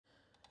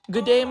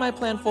Good day, my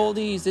plant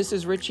foldies. This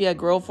is Richie at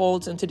Grow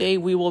Folds, and today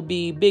we will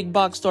be big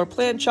box store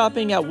plant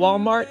shopping at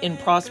Walmart in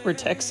Prosper,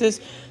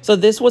 Texas. So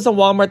this was a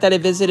Walmart that I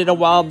visited a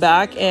while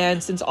back,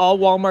 and since all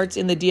Walmarts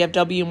in the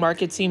DFW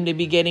market seem to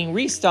be getting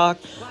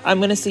restocked, I'm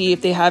going to see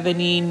if they have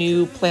any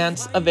new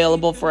plants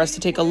available for us to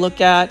take a look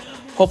at.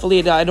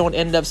 Hopefully I don't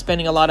end up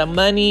spending a lot of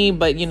money,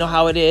 but you know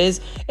how it is.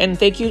 And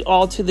thank you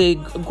all to the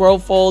Grow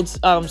Folds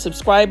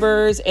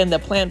subscribers and the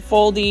plant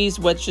foldies,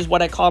 which is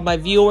what I call my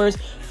viewers,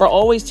 for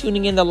always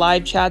tuning in the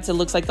live chats. It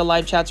looks like the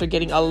live chats are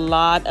getting a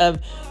lot of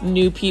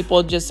new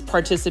people just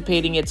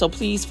participating in it. So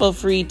please feel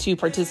free to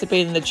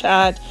participate in the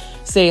chat,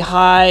 say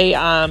hi.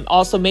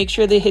 Also make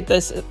sure they hit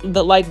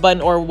the like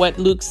button, or what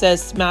Luke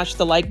says, smash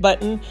the like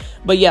button.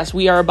 But yes,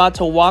 we are about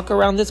to walk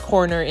around this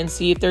corner and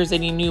see if there's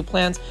any new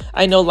plants.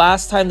 I know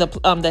last time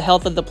the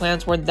health of the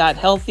plants weren't that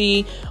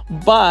healthy,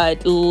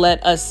 but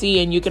let us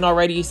see. And you can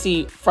already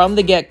see from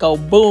the get-go,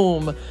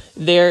 boom,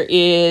 there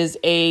is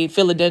a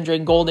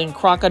Philodendron Golden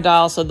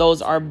Crocodile. So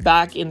those are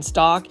back in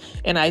stock,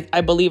 and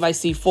I believe I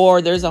see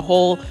 4. There's a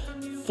whole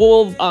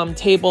full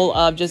table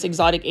of just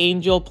exotic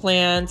angel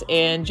plants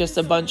and just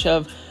a bunch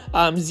of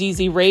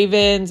ZZ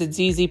ravens and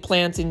ZZ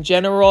plants in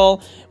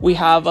general. We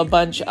have a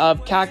bunch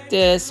of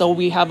cactus. So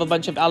we have a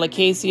bunch of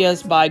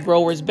alocaceas by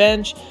Grower's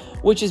Bench,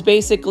 which is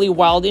basically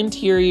wild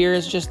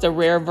interiors, just the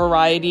rare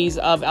varieties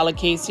of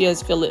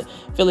alocaceas,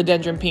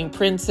 Philodendron Pink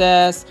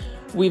Princess.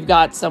 We've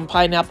got some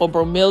pineapple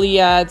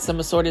bromeliads, some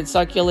assorted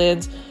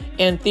succulents,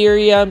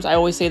 anthuriums. I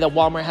always say that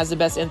Walmart has the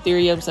best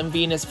anthuriums, some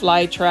Venus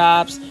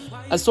flytraps,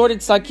 assorted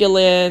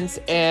succulents,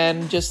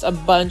 and just a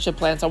bunch of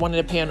plants. I wanted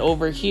to pan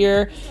over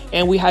here,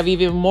 and we have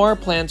even more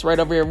plants right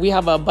over here. We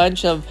have a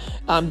bunch of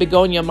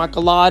begonia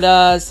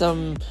maculata,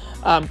 some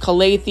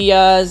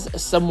calatheas,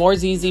 some more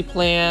ZZ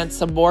plants,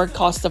 some more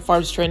Costa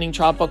Farms trending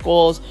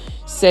tropicals,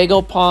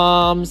 sago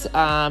palms,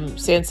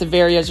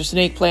 sansevierias or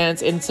snake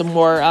plants, and some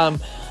more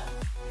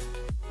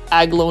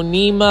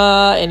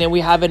aglonema. And then we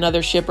have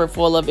another shipper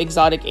full of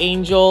exotic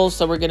angels,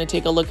 so we're going to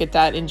take a look at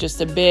that in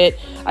just a bit.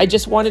 I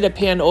just wanted to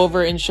pan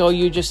over and show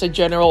you just a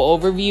general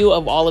overview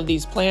of all of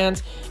these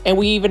plants, and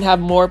we even have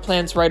more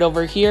plants right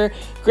over here.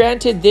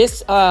 Granted,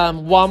 this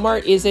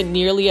Walmart isn't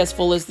nearly as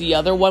full as the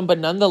other one, but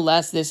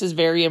nonetheless, this is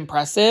very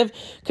impressive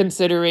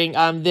considering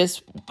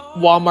this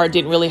Walmart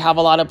didn't really have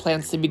a lot of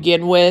plants to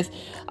begin with.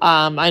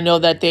 I know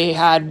that they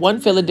had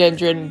one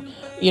Philodendron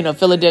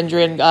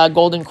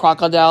Golden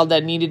Crocodile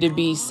that needed to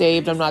be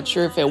saved. I'm not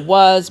sure if it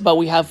was, but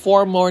we have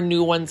 4 more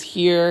new ones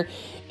here.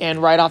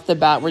 And right off the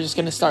bat, we're just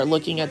going to start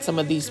looking at some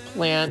of these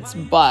plants.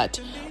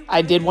 But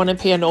I did want to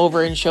pan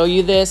over and show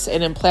you this.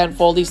 And in Plant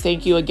Foldies,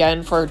 thank you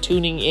again for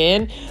tuning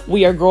in.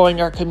 We are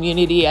growing our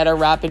community at a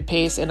rapid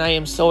pace, and I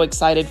am so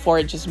excited for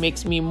it. It just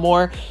makes me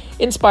more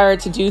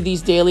inspired to do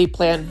these daily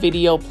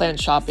plant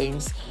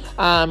shoppings.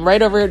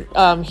 Right over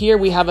here,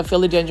 we have a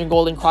Philodendron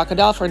Golden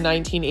Crocodile for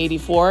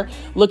 $19.84.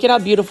 Look at how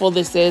beautiful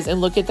this is, and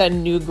look at that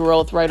new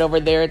growth right over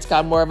there. It's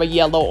got more of a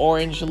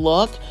yellow-orange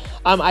look.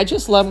 I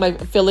just love my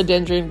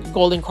Philodendron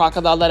Golden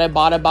Crocodile that I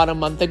bought about a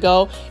month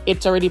ago.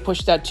 It's already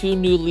pushed out 2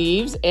 new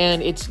leaves,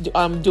 and it's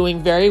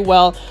doing very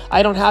well.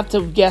 I don't have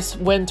to guess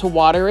when to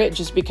water it,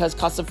 just because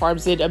Costa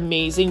Farms did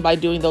amazing by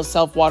doing those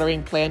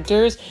self-watering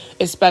planters,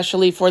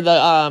 especially for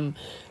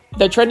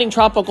the trending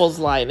tropicals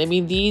line. I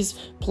mean, these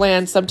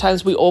plants,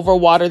 sometimes we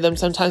overwater them,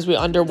 sometimes we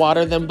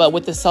underwater them, but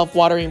with the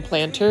self-watering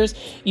planters,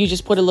 you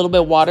just put a little bit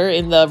of water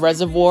in the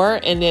reservoir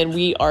and then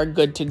we are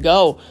good to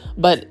go.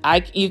 But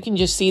you can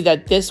just see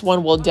that this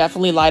one will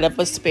definitely light up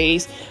a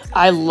space.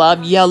 I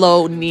love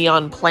yellow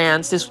neon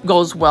plants. This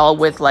goes well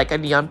with like a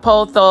neon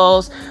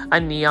pothos, a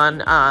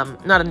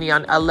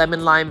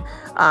lemon lime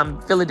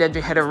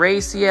Philodendron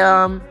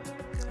heteroraceum.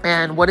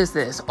 And what is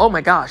this? Oh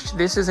my gosh,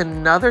 this is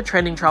another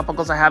trending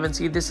tropicals I haven't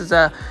seen. This is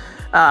a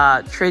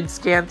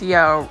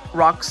Triscanthia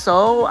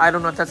roxo. I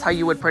don't know if that's how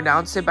you would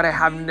pronounce it, but I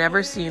have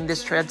never seen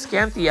this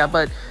Triscanthia.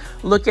 But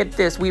look at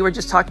this. We were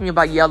just talking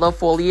about yellow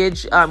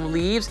foliage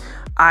leaves.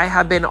 I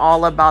have been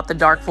all about the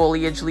dark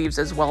foliage leaves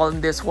as well,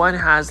 and this one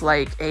has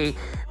like a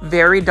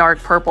very dark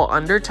purple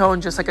undertone,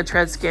 just like a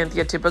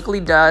Triscanthia typically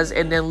does.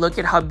 And then look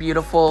at how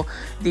beautiful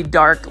the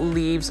dark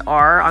leaves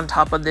are on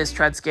top of this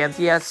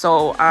Triscanthia.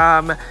 So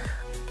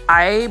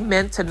I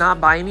meant to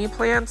not buy any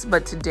plants,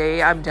 but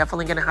today I'm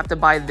definitely going to have to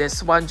buy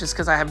this one just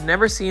because I have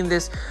never seen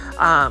this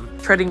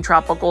trending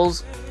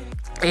tropicals.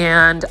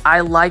 And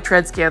I like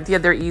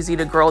Triscanthia. They're easy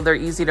to grow. They're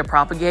easy to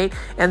propagate.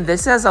 And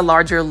this has a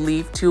larger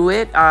leaf to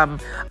it.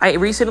 I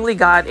recently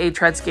got a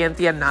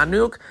Triscanthia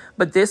Nanook,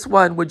 but this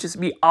one would just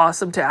be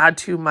awesome to add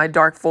to my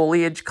dark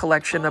foliage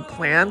collection of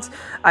plants.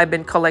 I've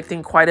been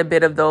collecting quite a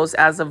bit of those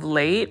as of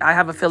late. I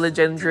have a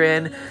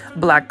Philodendron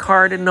Black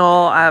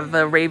Cardinal. I have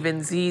a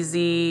Raven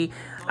ZZ.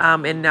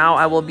 And now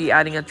I will be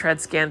adding a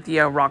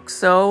Triscanthia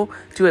roxo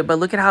to it. But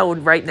look at how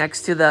right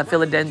next to the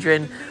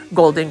Philodendron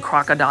Golden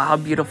Crocodile, how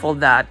beautiful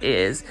that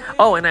is.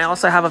 Oh, and I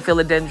also have a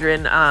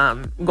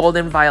Philodendron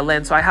Golden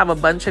Violin. So I have a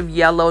bunch of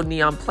yellow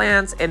neon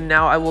plants, and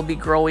now I will be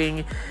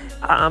growing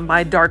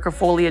my darker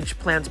foliage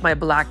plants, my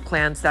black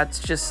plants. That's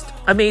just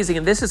amazing.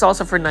 And this is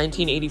also for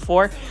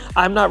 1984.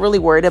 I'm not really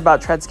worried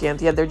about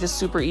Transcanthia. They're just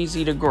super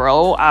easy to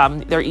grow.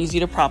 They're easy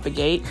to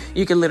propagate.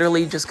 You can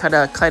literally just kind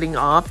of cutting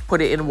off,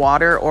 put it in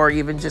water, or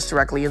even just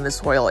directly in the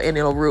soil, and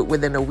it'll root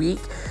within a week.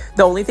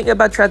 The only thing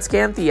about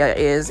Transcanthia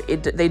is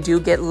they do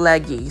get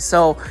leggy,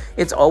 so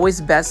it's always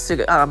best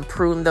to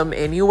prune them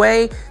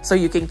anyway, so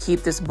you can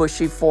keep this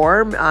bushy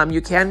form.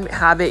 You can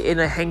have it in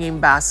a hanging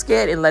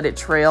basket and let it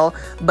trail,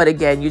 but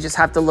again, you just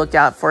have to look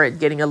out for it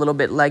getting a little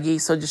bit leggy,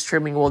 so just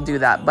trimming will do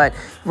that. But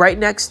right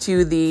next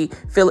to the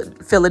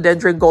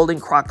Philodendron Golden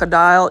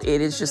Crocodile,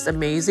 it is just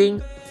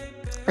amazing.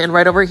 And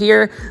right over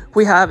here,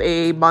 we have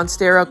a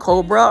Monstera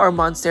Cobra or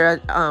Monstera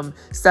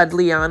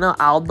Studliana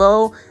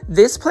Albo.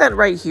 This plant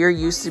right here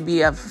used to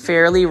be a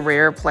fairly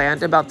rare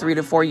plant about 3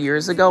 to 4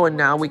 years ago, and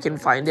now we can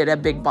find it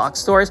at big box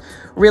stores.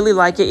 Really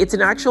like it. It's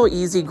an actual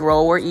easy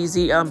grower,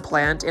 easy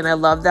plant, and I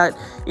love that,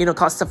 you know,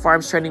 Costa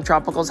Farms Trending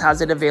Tropicals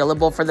has it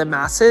available for the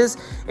masses.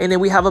 And then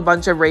we have a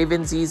bunch of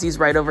Raven ZZs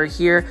right over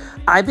here.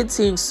 I've been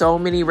seeing so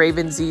many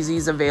Raven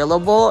ZZs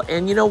available,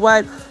 and you know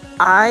what?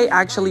 I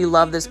actually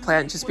love this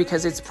plant just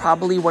because it's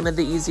probably one of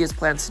the easiest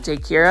plants to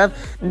take care of,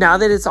 now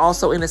that it's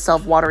also in a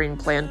self-watering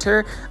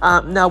planter.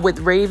 Now with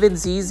Raven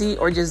ZZ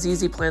or just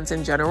ZZ plants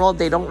in general,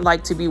 they don't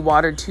like to be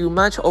watered too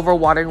much.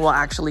 Overwatering will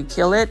actually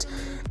kill it.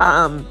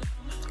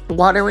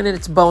 Watering it,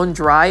 it's bone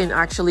dry, and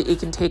actually it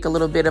can take a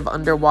little bit of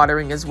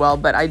underwatering as well.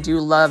 But I do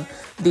love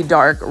the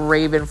dark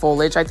Raven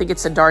foliage. I think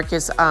it's the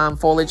darkest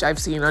foliage I've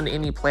seen on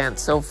any plant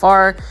so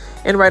far.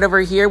 And right over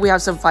here we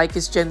have some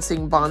Ficus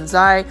ginseng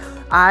bonsai.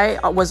 I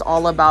was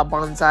all about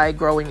bonsai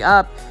growing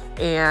up,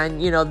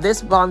 and you know,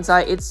 this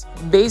bonsai, it's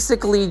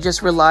basically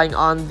just relying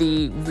on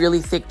the really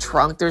thick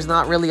trunk. There's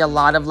not really a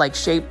lot of like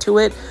shape to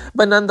it,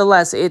 but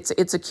nonetheless, it's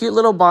a cute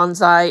little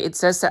bonsai. It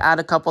says to add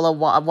a couple of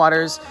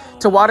waters.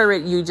 To water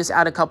it, you just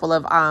add a couple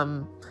of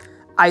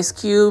ice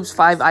cubes,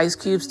 5 ice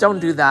cubes. Don't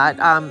do that.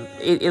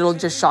 It'll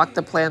just shock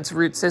the plant's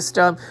root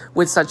system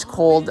with such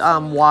cold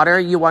water.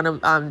 You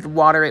want to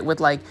water it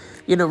with, like,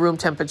 you know, room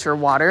temperature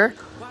water.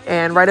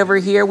 And right over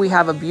here, we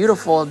have a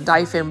beautiful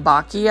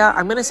Dieffenbachia.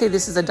 I'm going to say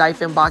this is a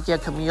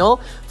Dieffenbachia Camille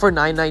for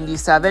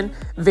 $9.97.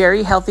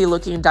 Very healthy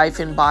looking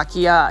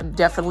Dieffenbachia.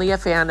 Definitely a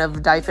fan of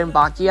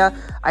Dieffenbachia.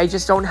 I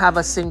just don't have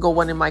a single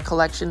one in my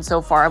collection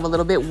so far. I'm a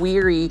little bit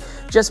weary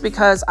just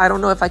because I don't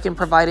know if I can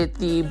provide it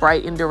the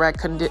bright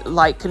indirect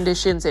light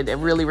conditions it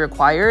really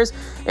requires.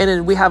 And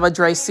then we have a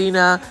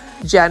Dracaena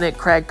Janet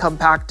Craig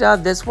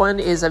compacta. This one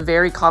is a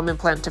very common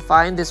plant to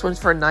find. This one's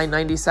for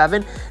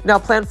 $9.97. Now,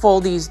 plant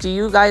foldies, do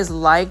you guys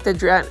like the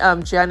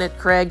Janet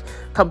Craig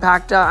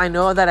compacta? I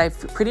know that I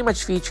pretty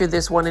much feature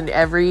this one in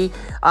every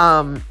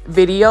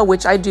video,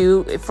 which I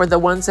do. For the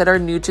ones that are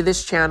new to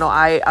this channel,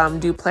 I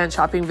do plant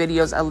shopping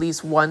videos at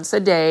least once a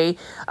day,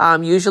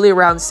 usually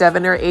around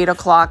 7 or 8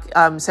 o'clock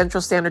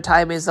Central Standard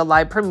Time is the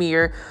live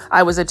premiere.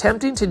 I was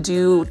attempting to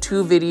do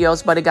 2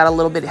 videos, but it got a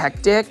little bit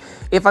hectic.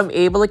 If I'm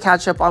able to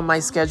catch up on my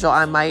schedule,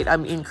 I might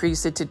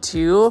increase it to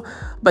 2.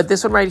 But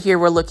this one right here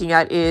we're looking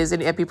at is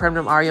an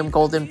Epipremnum aureum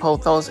golden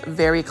pothos,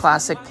 very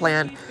classic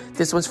plant.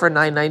 This one's for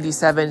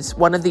 $9.97. It's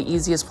one of the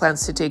easiest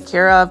plants to take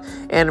care of.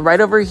 And right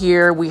over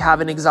here, we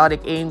have an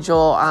exotic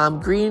angel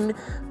green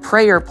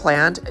prayer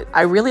plant.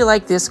 I really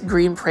like this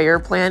green prayer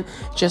plant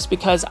just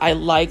because I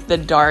like the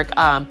dark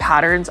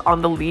patterns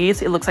on the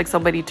leaves. It looks like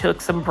somebody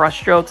took some brush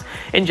strokes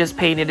and just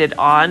painted it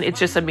on. It's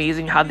just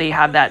amazing how they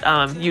have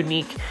that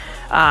unique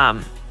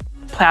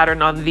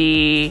pattern on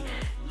the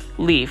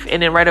leaf.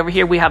 And then right over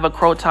here we have a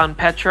Croton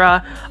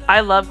Petra.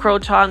 I love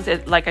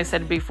crotons. Like I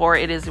said before,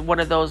 it is one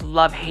of those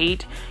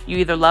love-hate. You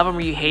either love them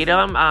or you hate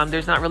them.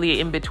 There's not really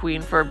an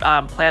in-between for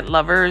plant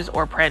lovers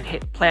or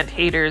plant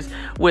haters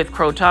with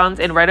crotons.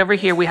 And right over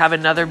here we have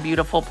another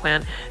beautiful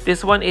plant.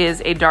 This one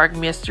is a dark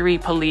mystery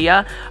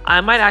Pilea. I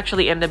might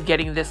actually end up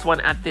getting this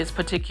one at this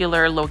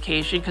particular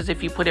location because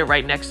if you put it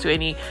right next to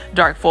any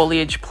dark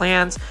foliage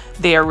plants,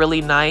 they are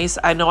really nice.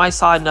 I know I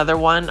saw another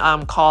one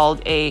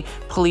called a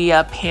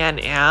Pilea Pan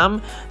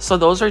Am. So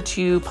those are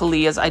 2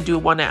 Pileas I do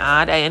want to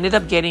add. I ended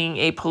up getting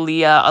a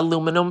Pilea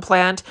aluminum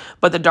plant,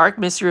 but the dark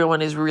mystery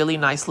one is really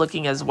nice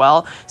looking as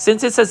well.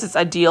 Since it says it's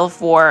ideal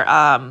for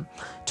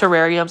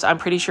terrariums, I'm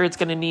pretty sure it's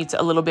going to need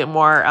a little bit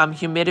more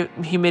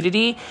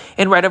humidity.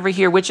 And right over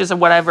here, which is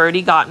what I've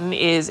already gotten,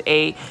 is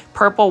a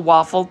purple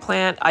waffle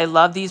plant. I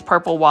love these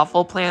purple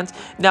waffle plants.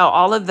 Now,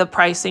 all of the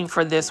pricing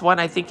for this one,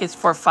 I think it's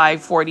for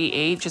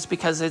 $5.48, just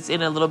because it's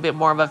in a little bit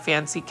more of a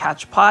fancy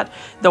catch pot,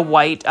 the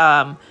white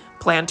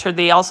planter.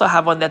 They also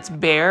have one that's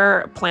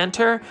bare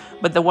planter,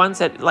 but the ones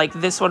that, like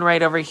this one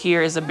right over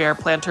here, is a bare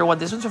planter one.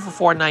 This one's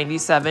for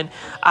 $4.97.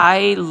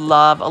 I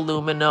love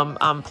aluminum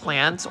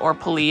plants or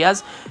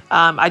Pileas.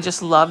 I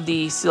just love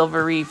the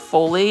silvery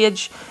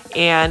foliage,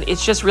 and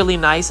it's just really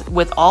nice.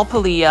 With all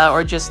Pilea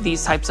or just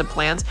these types of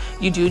plants,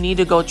 you do need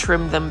to go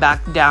trim them back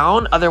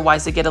down,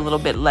 otherwise they get a little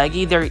bit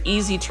leggy. They're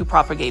easy to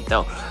propagate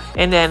though.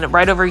 And then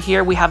right over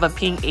here we have a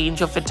pink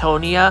angel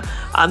Fittonia.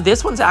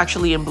 This one's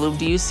actually in bloom.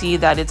 Do you see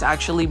that it's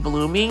actually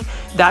blooming?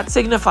 That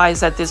signifies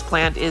that this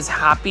plant is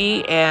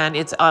happy and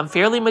it's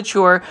fairly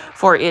mature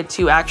for it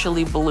to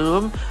actually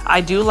bloom.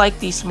 I do like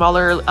the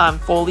smaller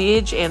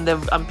foliage and the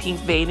pink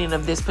veining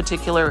of this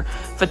particular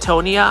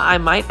Fittonia. I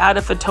might add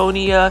a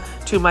Fittonia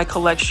to my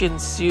collection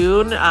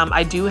soon.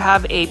 I do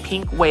have a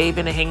pink wave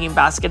in a hanging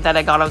basket that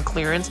I got on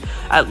clearance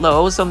at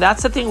Lowe's. So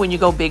that's the thing, when you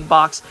go big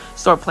box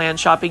store plant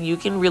shopping, you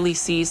can really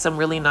see some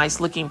really nice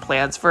looking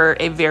plants for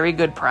a very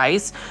good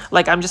price.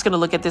 Like, I'm just going to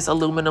look at this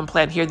aluminum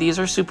plant here. These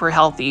are super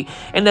healthy.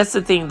 And that's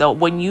the thing though,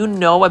 when you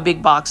know a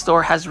big box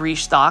store has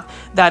Restock,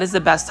 that is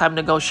the best time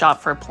to go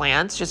shop for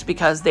plants, just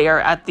because they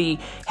are at the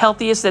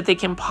healthiest that they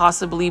can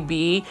possibly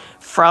be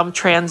from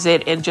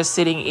transit and just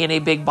sitting in a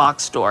big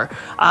box store.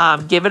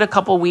 Give it a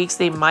couple weeks,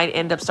 they might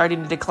end up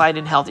starting to decline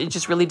in health. It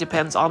just really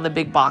depends on the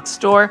big box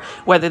store,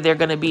 whether they're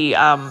going to be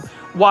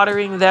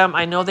watering them.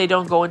 I know they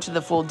don't go into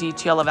the full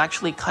detail of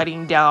actually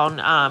cutting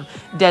down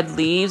dead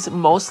leaves.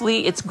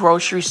 Mostly it's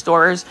grocery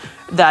stores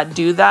that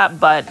do that,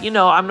 but you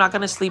know, I'm not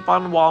going to sleep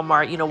on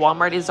Walmart. You know,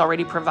 Walmart is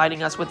already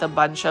providing us with a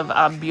bunch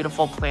of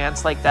beautiful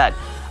plants like that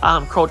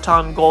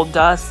Croton Gold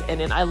Dust. And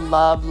then I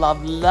love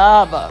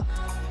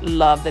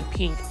the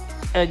pink,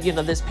 you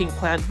know, this pink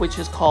plant, which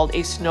is called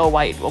a Snow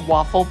White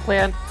waffle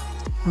plant.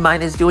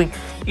 Mine is doing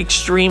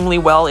extremely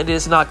well. It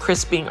is not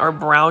crisping or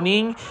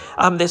browning.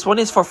 This one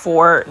is for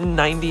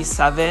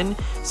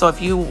 $4.97. So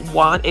if you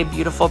want a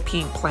beautiful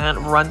pink plant,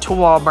 run to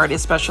Walmart,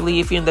 especially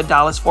if you're in the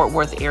Dallas-Fort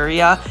Worth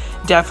area.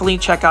 Definitely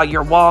check out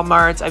your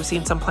Walmarts. I've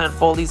seen some plant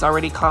foldies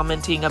already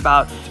commenting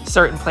about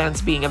certain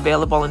plants being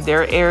available in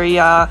their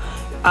area.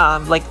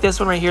 Like this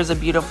one right here is a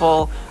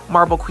beautiful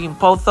Marble Queen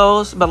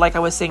Pothos. But like I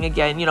was saying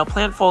again, you know,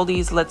 plant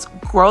foldies, let's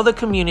grow the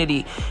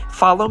community.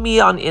 Follow me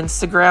on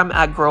Instagram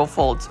at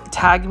GrowFolds.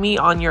 Tag me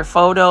on your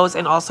photos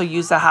and also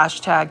use the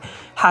hashtag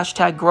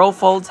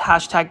GrowFolds,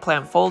 hashtag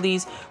plant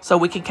foldies, so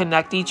we can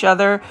connect each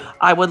other.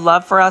 I would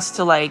love for us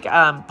to like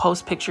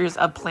post pictures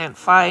of plant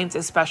finds,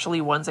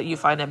 especially ones that you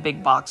find at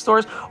big box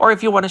stores, or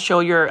if you want to show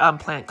your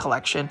plant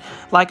collection.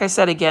 Like I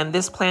said again,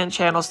 this plant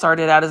channel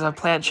started out as a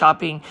plant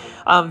shopping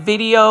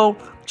video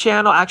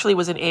channel. Actually, it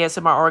was an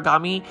ASMR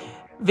origami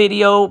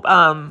video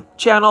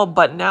channel,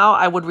 but now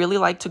I would really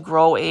like to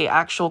grow a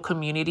actual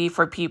community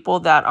for people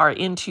that are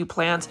into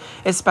plants,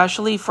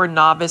 especially for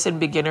novice and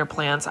beginner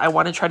plants. I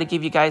want to try to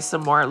give you guys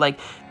some more like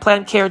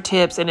plant care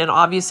tips, and then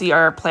obviously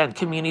our plant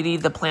community,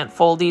 the plant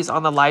foldies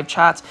on the live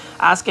chats.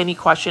 Ask any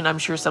question, I'm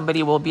sure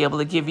somebody will be able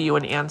to give you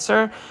an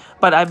answer.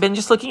 But I've been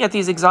just looking at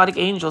these exotic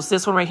angels.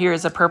 This one right here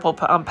is a purple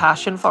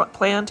passion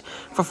plant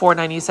for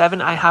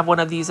 $4.97. I have one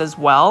of these as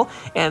well,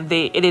 and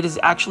it is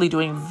actually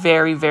doing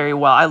very, very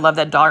well. I love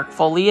that dark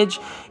foliage.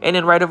 And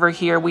then right over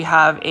here, we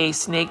have a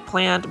snake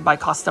plant by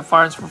Costa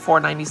Farms for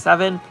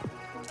 $4.97.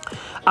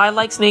 I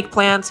like snake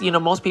plants. You know,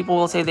 most people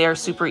will say they are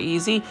super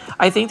easy.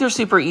 I think they're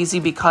super easy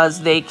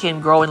because they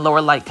can grow in lower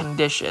light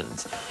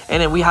conditions.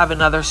 And then we have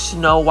another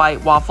Snow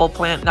White waffle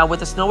plant. Now with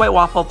the Snow White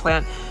waffle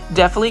plant,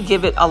 definitely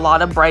give it a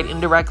lot of bright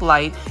indirect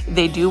light.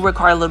 They do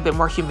require a little bit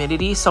more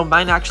humidity. So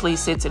mine actually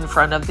sits in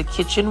front of the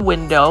kitchen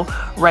window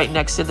right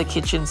next to the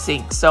kitchen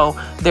sink. So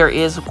there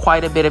is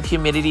quite a bit of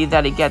humidity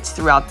that it gets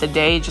throughout the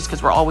day, just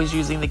because we're always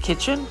using the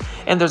kitchen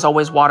and there's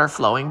always water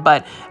flowing.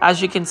 But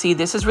as you can see,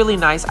 this is really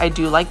nice. I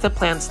do like the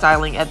plant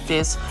styling at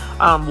this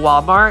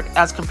Walmart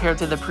as compared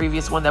to the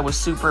previous one that was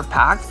super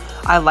packed.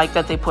 I like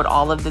that they put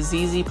all of the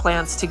ZZ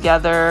plants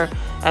together,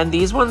 and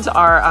these ones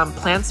are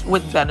plants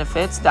with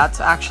benefits. That's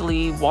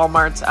actually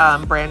Walmart's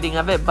branding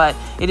of it, but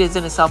it is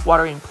in a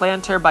self-watering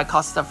planter by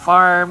Costa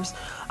Farms.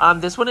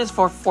 This one is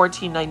for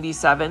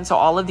 $14.97. So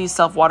all of these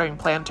self-watering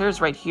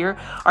planters right here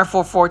are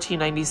for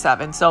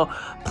 $14.97. So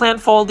plant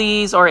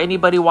foldies or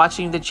anybody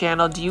watching the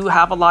channel, do you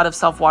have a lot of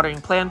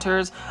self-watering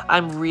planters?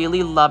 I'm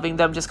really loving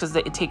them just because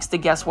it takes the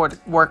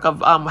guesswork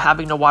of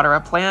having to water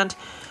a plant.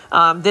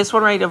 This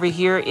one right over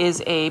here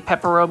is a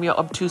Peperomia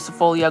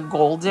obtusifolia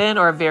golden,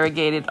 or a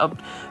variegated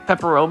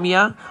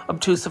Peperomia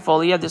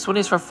obtusifolia. This one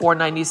is for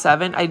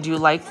 $4.97. I do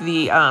like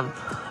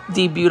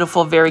the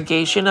beautiful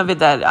variegation of it,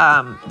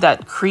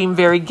 that cream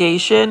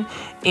variegation,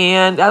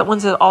 and that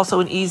one's also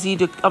an easy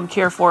to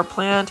care for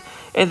plant.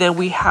 And then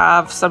we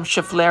have some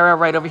Schefflera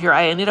right over here.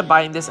 I ended up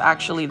buying this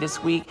actually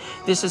this week.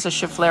 This is a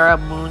Schefflera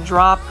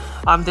Moondrop.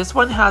 This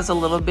one has a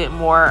little bit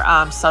more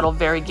subtle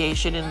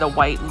variegation in the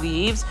white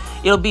leaves.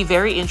 It'll be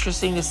very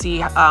interesting to see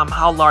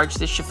how large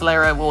this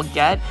Schefflera will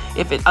get,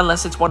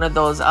 unless it's one of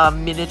those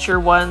miniature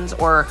ones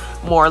or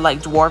more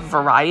like dwarf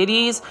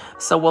varieties.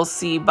 So we'll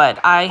see. But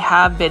I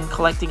have been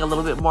collecting a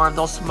little bit more of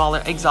those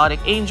smaller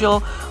exotic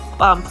angel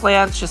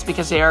plants just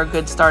because they are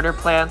good starter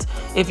plants.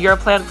 If you're a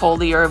plant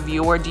foley or a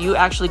viewer, do you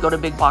actually go to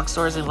big box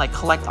stores and like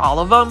collect all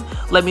of them?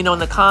 Let me know in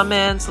the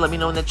comments, let me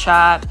know in the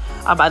chat.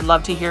 I'd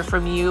love to hear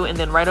from you. And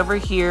then right over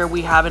here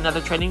we have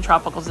another trending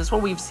tropicals. This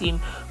one we've seen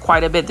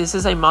quite a bit. This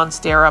is a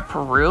Monstera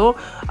Peru.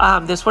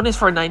 This one is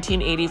for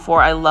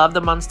 1984. I love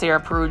the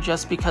Monstera Peru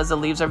just because the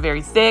leaves are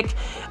very thick.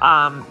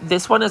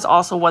 This one is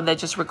also one that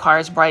just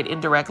requires bright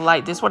indirect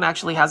light. This one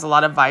actually has a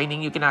lot of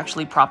vining. You can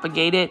actually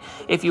propagate it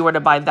if you were to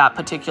buy that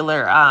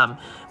particular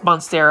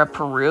Monstera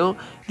Peru.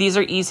 These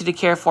are easy to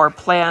care for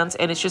plants,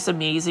 and it's just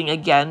amazing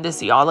again to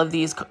see all of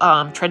these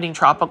trending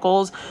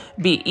tropicals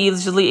be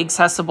easily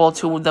accessible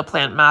to the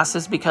plant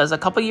masses, because a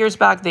couple years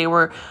back they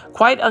were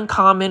quite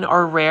uncommon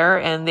or rare,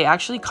 and they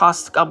actually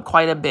cost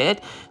quite a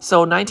bit.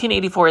 So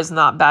 1984 is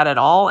not bad at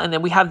all. And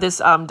then we have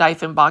this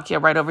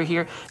Dieffenbachia right over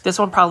here. This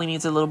one probably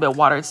needs a little bit of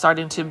water. It's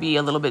starting to be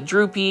a little bit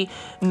droopy.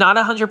 Not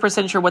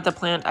 100% sure what the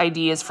plant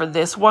ID is for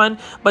this one,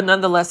 but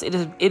nonetheless it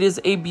is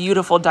a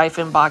beautiful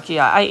Dieffenbachia.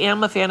 I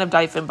am a fan of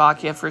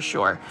Dieffenbachia for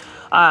sure.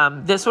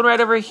 This one right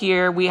over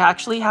here, we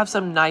actually have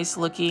some nice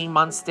looking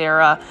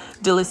Monstera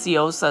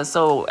deliciosa.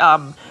 So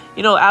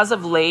you know, as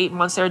of late,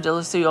 Monstera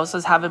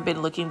deliciosas haven't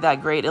been looking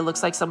that great. It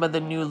looks like some of the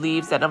new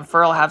leaves that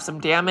unfurl have some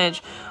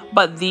damage,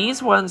 but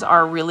these ones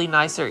are really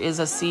nice. There is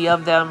a sea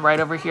of them right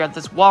over here at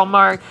this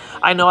Walmart.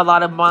 I know a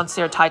lot of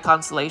Monstera Thai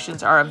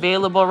constellations are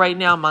available right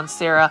now.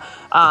 Monstera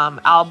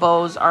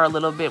albos are a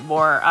little bit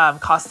more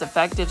cost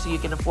effective, so you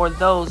can afford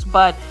those,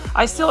 but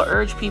I still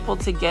urge people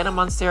to get a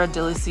Monstera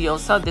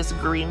deliciosa, this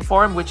green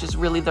form, which is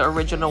really the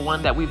original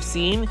one that we've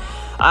seen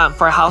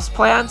for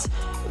houseplants.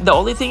 The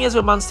only thing is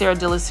with Monstera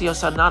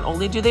deliciosa, not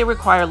only do they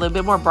require a little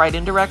bit more bright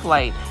indirect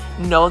light,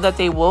 know that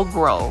they will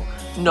grow.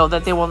 Know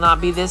that they will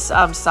not be this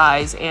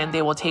size, and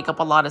they will take up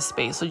a lot of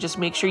space. So just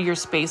make sure your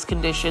space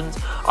conditions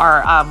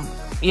are,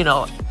 you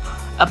know,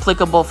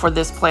 applicable for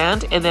this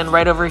plant. And then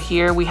right over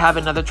here we have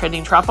another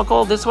trending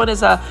tropical. This one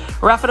is a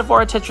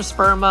Rhaphidophora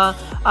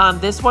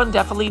tetrasperma. This one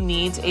definitely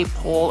needs a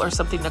pole or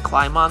something to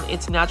climb on.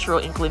 Its natural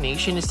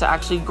inclination is to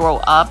actually grow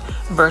up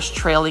versus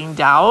trailing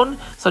down,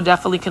 so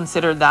definitely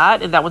consider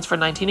that. And that one's for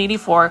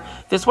 1984.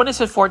 This one is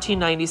for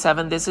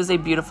 1497. This is a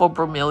beautiful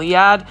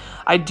bromeliad.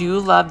 I do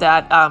love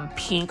that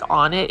pink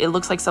on it. It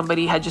looks like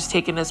somebody had just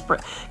taken a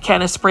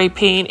can of spray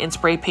paint and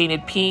spray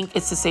painted pink.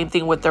 It's the same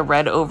thing with the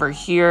red over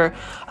here.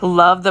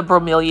 Love the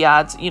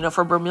bromeliads. You know,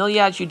 for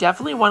bromeliads, you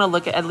definitely want to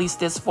look at least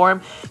this form.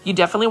 You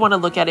definitely want to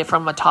look at it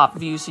from a top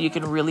view so you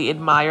can really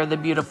admire the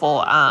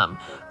beautiful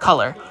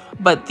color.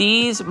 But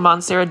these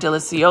Monstera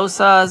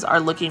deliciosas are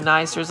looking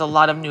nice. There's a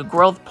lot of new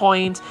growth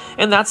points,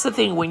 and that's the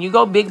thing. When you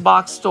go big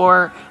box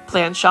store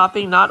plant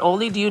shopping, not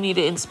only do you need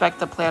to inspect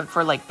the plant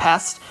for like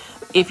pests,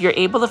 if you're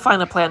able to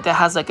find a plant that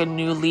has like a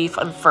new leaf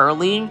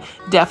unfurling,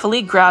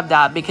 definitely grab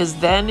that, because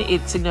then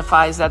it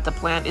signifies that the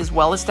plant is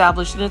well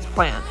established in its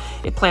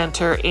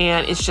planter,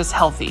 and it's just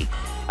healthy.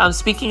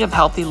 Speaking of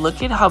healthy,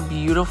 look at how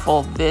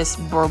beautiful this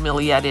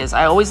bromeliad is.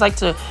 I always like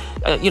to,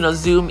 you know,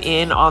 zoom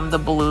in on the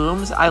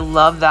blooms. I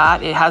love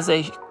that. It has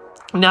a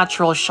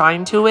natural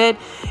shine to it,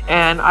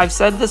 and I've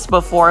said this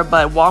before,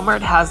 but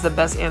Walmart has the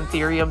best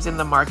anthuriums in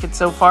the market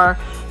so far.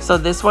 So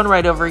this one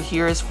right over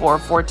here is for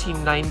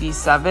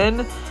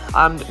 $14.97.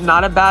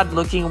 Not a bad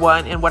looking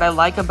one, and what I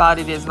like about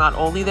it is not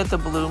only that the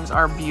blooms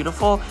are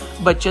beautiful,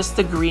 but just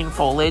the green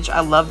foliage. I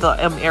love the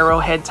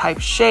arrowhead type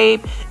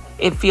shape.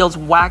 It feels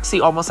waxy,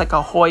 almost like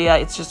a Hoya.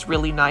 It's just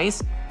really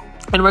nice.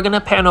 And we're going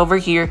to pan over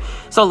here.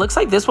 So it looks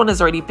like this one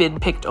has already been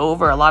picked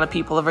over. A lot of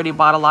people have already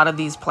bought a lot of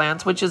these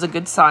plants, which is a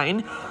good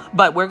sign.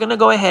 But we're going to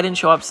go ahead and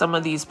show up some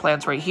of these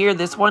plants right here.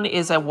 This one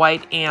is a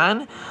white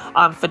Anne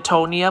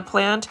Phytonia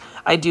plant.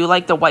 I do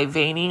like the white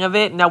veining of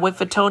it. Now with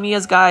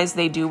Phytonias, guys,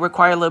 they do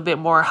require a little bit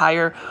more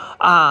higher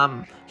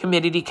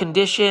humidity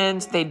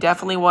conditions. They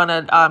definitely want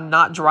to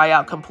not dry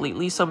out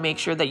completely, so make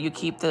sure that you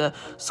keep the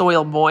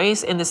soil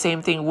moist. And the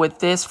same thing with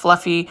this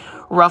fluffy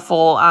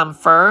ruffle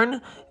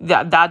fern.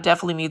 That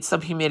definitely needs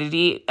some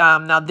humidity.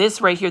 Now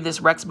this right here,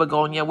 this Rex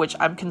begonia, which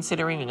I'm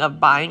considering of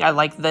buying. I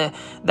like the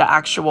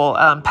actual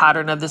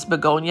pattern of this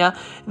begonia.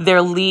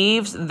 Their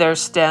leaves, their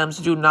stems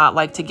do not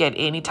like to get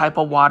any type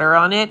of water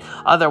on it.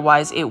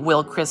 Otherwise, it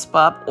will crisp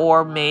up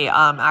or may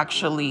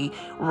actually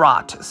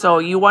rot. So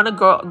you want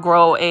to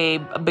grow a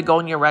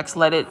begonia Rex,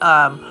 let it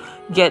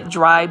get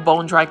dry,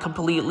 bone dry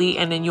completely,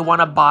 and then you want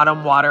to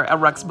bottom water a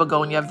Rex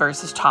begonia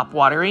versus top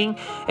watering.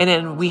 And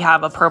then we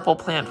have a purple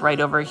plant right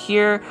over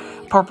here,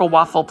 purple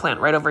waffle plant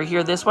right over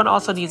here. This one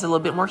also needs a little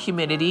bit more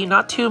humidity,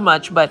 not too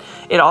much, but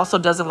it also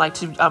doesn't like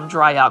to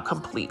dry out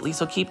completely.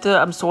 So keep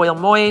the soil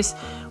moist.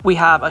 We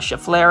have a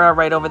Schefflera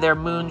right over there,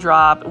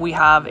 Moondrop. We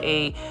have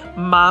a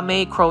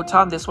Mame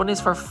Croton. This one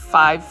is for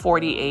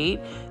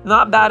 $5.48.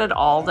 Not bad at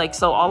all. Like,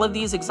 so all of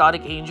these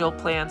exotic angel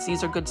plants,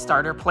 these are good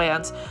starter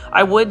plants.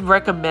 I would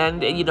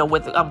recommend, you know,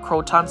 with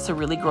crotons to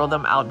really grow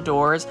them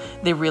outdoors.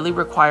 They really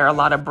require a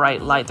lot of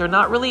bright light. They're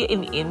not really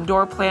an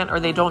indoor plant, or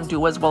they don't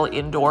do as well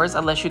indoors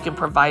unless you can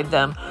provide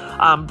them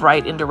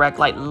bright indirect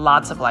light,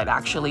 lots of light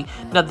actually.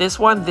 Now this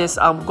one, this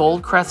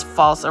Gold Crest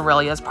False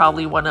Aurelia is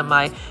probably one of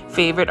my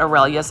favorite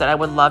Aurelias that I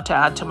would love love to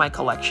add to my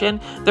collection.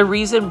 The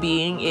reason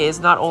being is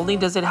not only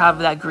does it have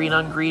that green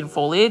on green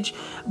foliage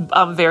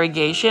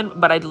variegation,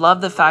 but I love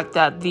the fact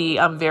that the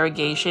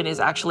variegation is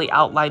actually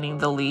outlining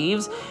the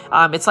leaves.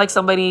 It's like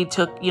somebody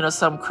took, you know,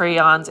 some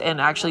crayons and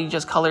actually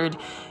just colored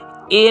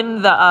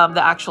in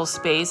the actual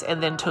space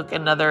and then took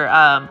another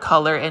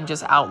color and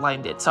just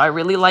outlined it. So I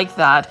really like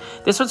that.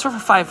 This one's for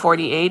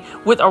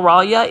 $5.48. With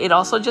Aurelia, it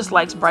also just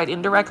likes bright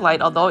indirect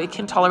light. Although it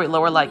can tolerate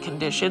lower light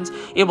conditions,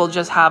 it will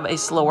just have a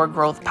slower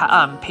growth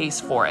pace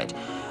for it.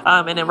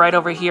 And then right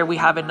over here, we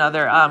have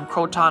another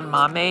Croton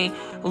Mame.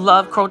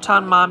 Love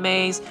Croton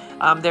Mames.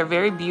 They're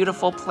very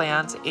beautiful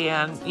plants,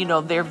 and you know,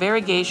 their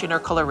variegation or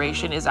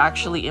coloration is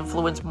actually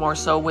influenced more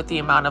so with the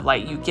amount of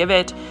light you give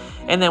it.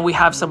 And then we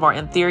have some more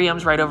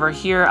anthuriums right over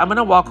here. I'm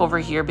gonna walk over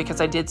here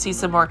because I did see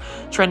some more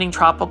trending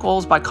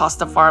tropicals by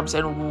Costa Farms,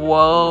 and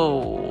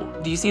whoa,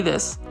 do you see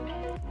this?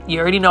 You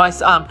already know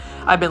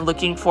I've been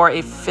looking for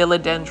a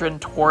Philodendron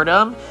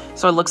Tortum.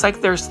 So it looks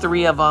like there's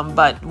 3 of them,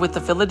 but with the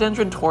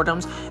Philodendron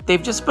Tortums,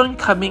 they've just been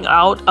coming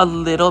out a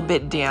little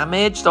bit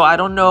damaged. So I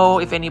don't know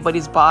if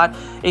anybody's bought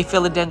a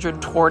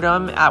Philodendron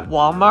Tortum at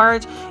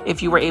Walmart,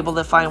 if you were able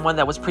to find one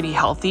that was pretty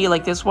healthy.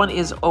 Like this one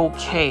is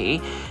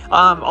okay.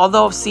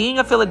 Although seeing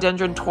a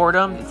Philodendron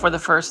Tortum for the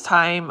first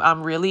time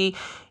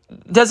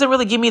doesn't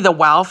really give me the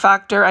wow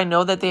factor. I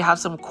know that they have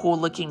some cool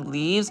looking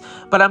leaves,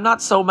 but I'm not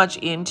so much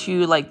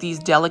into like these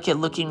delicate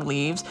looking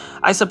leaves.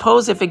 I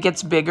suppose if it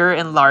gets bigger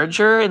and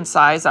larger in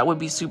size, that would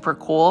be super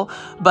cool.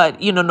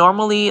 But you know,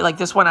 normally like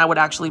this one I would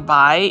actually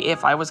buy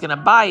if I was gonna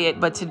buy it,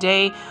 but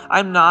today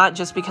I'm not,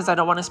 just because I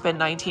don't want to spend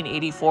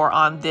 $19.84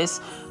 on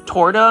this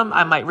Tortum.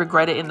 I might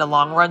regret it in the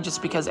long run,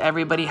 just because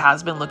everybody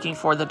has been looking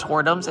for the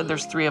Tortums and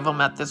there's 3 of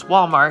them at this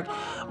Walmart.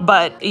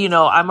 But you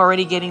know, I'm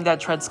already getting that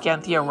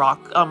Tredscanthia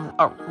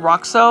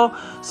Roxo,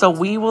 so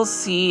we will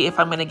see if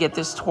I'm going to get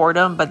this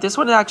Tortum. But this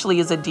one actually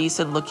is a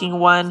decent looking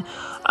one.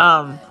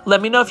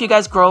 Let me know if you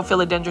guys grow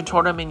Philodendron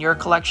Tortum in your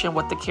collection,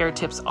 what the care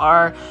tips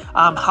are,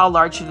 how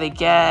large do they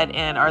get,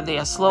 and are they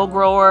a slow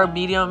grower,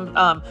 medium,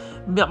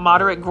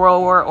 moderate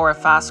grower, or a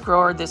fast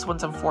grower. This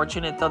one's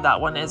unfortunate though, that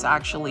one is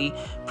actually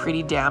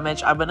pretty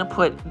damaged. I'm gonna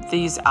put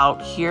these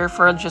out here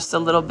for just a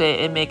little bit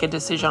and make a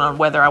decision on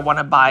whether I want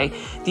to buy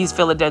these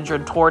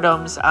Philodendron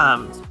Tortums.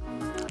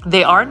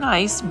 They are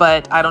nice,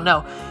 but I don't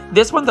know.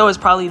 This one though is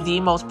probably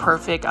the most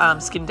perfect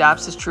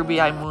Scindapsus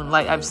trubii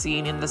Moonlight I've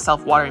seen in the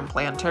self-watering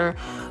planter.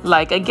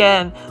 Like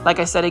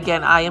I said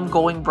again, I am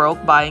going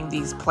broke buying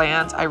these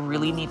plants. I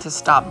really need to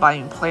stop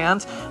buying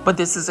plants, but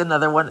this is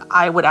another one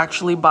I would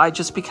actually buy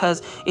just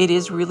because it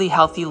is really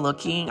healthy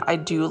looking. I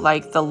do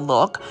like the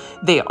look.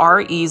 They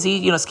are easy,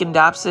 you know,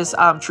 Scindapsus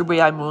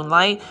trubii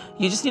Moonlight.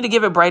 You just need to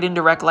give it bright and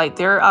direct light.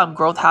 Their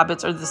growth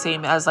habits are the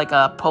same as like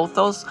a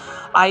pothos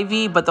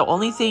ivy, but the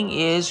only thing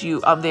is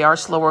they are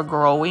slower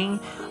growing.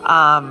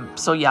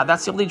 So yeah,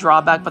 that's the only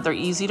drawback, but they're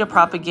easy to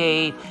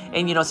propagate.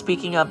 And you know,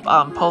 speaking of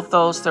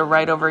pothos, they're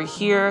right over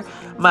here.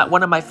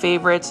 One of my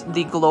favorites,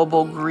 the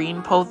Global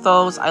Green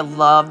Pothos. I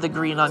love the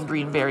green on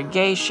green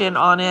variegation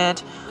on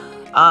it.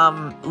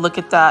 Look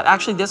at that.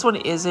 Actually, this one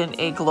isn't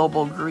a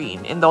global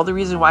green, and the only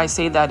reason why I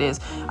say that is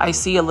I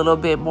see a little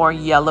bit more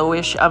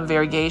yellowish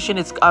variegation.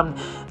 It's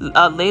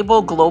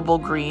labeled global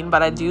green,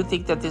 but I do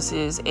think that this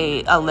is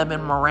a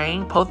lemon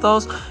meringue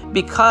pothos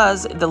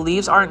because the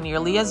leaves aren't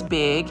nearly as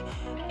big.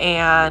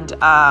 And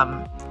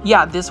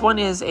yeah, this one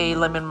is a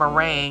lemon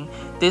meringue.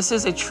 This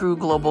is a true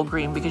global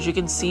green because you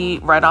can see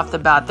right off the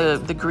bat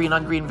the green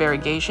on green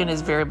variegation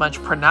is very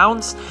much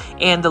pronounced,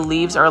 and the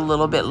leaves are a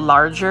little bit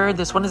larger.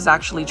 This one is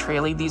actually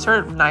trailing. These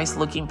are nice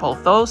looking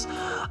pothos.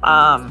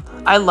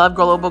 I love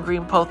global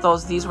green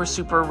pothos. These were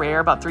super rare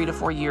about 3 to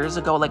 4 years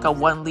ago. Like a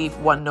 1 leaf,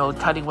 1 node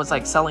cutting was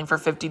like selling for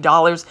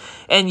 $50.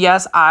 And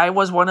yes, I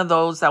was one of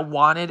those that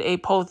wanted a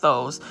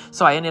pothos,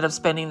 so I ended up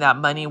spending that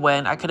money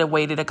when I could have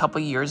waited a couple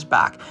years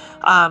back.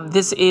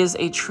 This is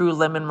a true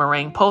lemon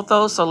meringue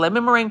pothos. So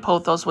lemon meringue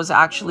pothos was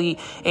actually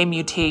a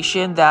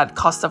mutation that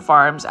Costa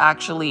Farms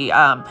actually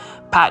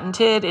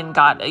patented and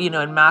got, you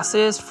know, in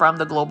masses from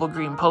the global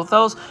green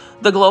pothos.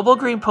 The global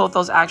green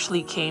pothos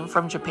actually came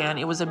from Japan.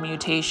 It was a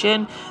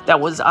mutation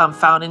that was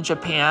found in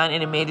Japan,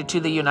 and it made it to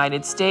the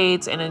United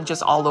States and then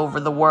just all over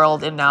the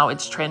world, and now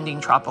it's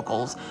trending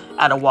tropicals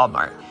at a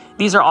Walmart.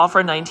 These are all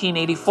for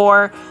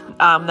 $19.84.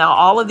 Now,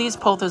 all of these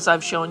pothos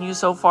I've shown you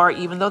so far,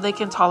 even though they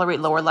can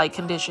tolerate lower light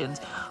conditions,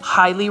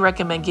 highly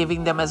recommend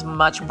giving them as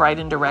much bright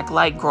and direct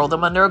light. Grow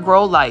them under a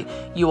grow light.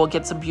 You will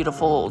get some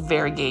beautiful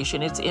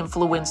variegation. It's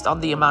influenced on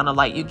the amount of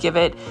light you give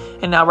it.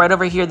 And now right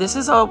over here, this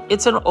is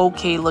it's an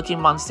okay looking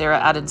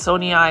Monstera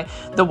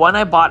Adansonii. The one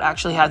I bought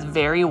actually has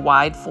very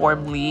wide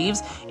formed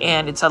leaves,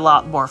 and it's a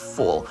lot more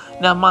full.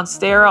 Now,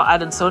 Monstera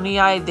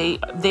Adansonii,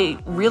 they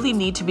really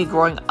need to be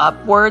growing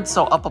upwards,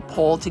 so up a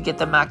pole to get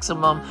the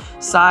maximum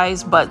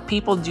size, but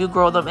people do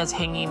grow them as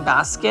hanging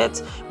baskets.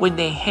 When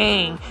they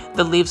hang,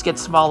 the leaves get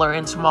smaller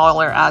and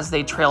smaller as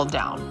they trail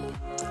down.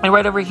 And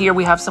right over here,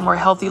 we have some more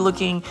healthy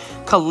looking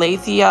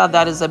calathea.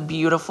 That is a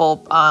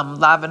beautiful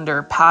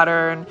lavender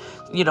pattern,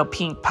 you know,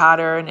 pink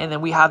pattern. And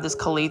then we have this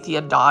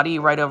calathea dotty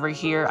right over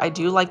here. I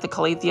do like the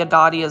calathea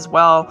dotty as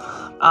well.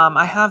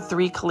 I have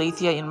 3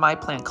 calathea in my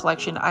plant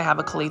collection. I have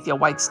a calathea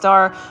white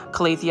star,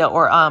 calathea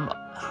or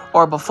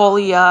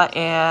Orbifolia,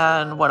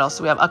 and what else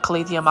do we have? A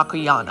calathea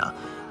macuyana.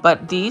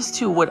 But these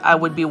two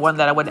would be one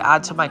that I would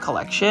add to my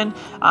collection.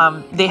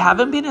 They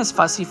haven't been as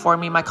fussy for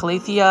me. My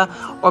calathea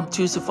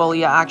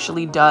obtusifolia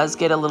actually does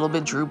get a little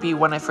bit droopy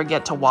when I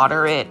forget to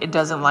water it. It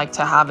doesn't like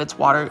to have its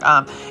water,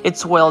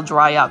 its soil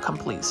dry out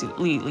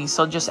completely.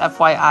 So just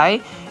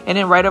FYI. And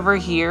then right over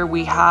here,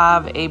 we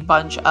have a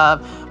bunch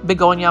of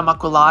Begonia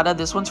maculata.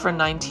 This one's for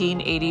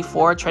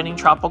 1984, trending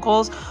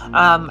tropicals.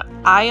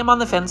 I am on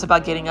the fence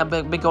about getting a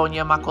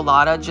Begonia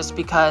maculata just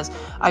because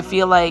I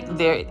feel like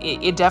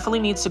it definitely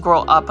needs to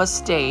grow up a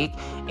stake,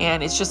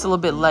 and it's just a little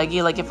bit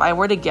leggy. Like if I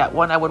were to get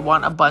one, I would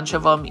want a bunch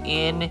of them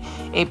in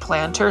a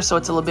planter, so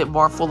it's a little bit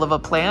more full of a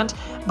plant.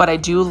 But I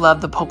do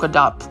love the polka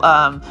dot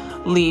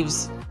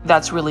leaves.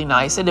 That's really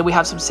nice. And then we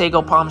have some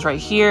sago palms right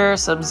here,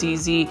 some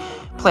ZZ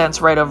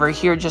plants right over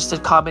here, just a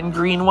common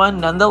green one.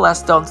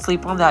 Nonetheless, don't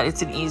sleep on that.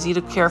 It's an easy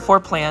to care for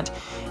plant.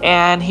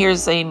 And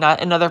here's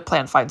another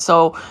plant find.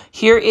 So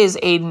here is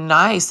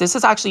this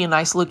is actually a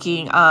nice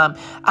looking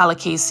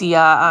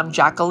Alocasia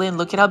Jacqueline.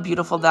 Look at how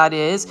beautiful that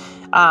is.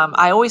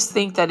 I always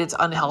think that it's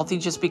unhealthy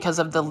just because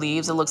of the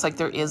leaves. It looks like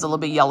there is a little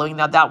bit yellowing.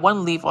 Now that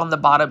one leaf on the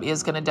bottom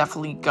is going to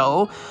definitely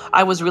go.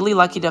 I was really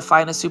lucky to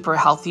find a super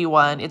healthy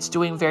one. It's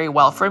doing very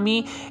well for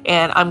me.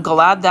 And I'm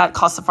glad that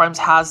Costa Farms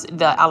has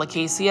the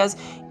Alocasias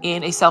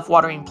in a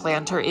self-watering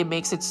planter. It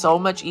makes it so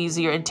much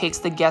easier and takes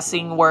the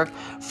guessing work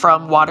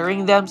from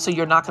watering them, so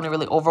you're not going to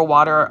really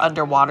overwater or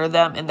underwater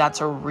them, and that's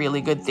a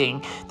really good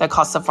thing that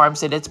Costa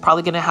Farms did. It's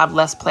probably going to have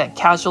less plant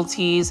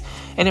casualties.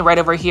 And then right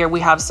over here we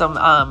have some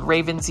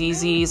Raven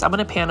ZZs. I'm going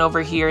to pan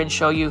over here and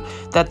show you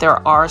that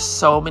there are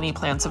so many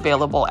plants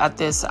available at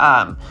this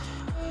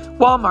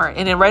Walmart.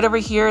 And then right over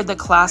here, the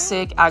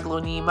classic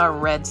Aglonema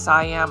Red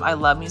Siam. I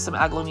love me some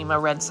Aglonema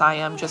Red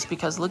Siam just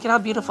because look at how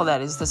beautiful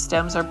that is. The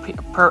stems are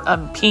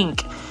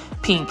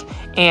pink,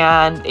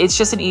 and it's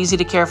just an easy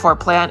to care for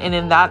plant. And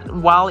in that,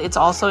 while it's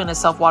also in a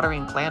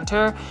self-watering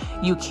planter,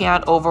 you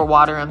can't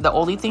overwater them. The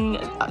only thing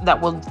that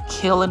will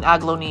kill an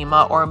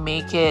Aglonema or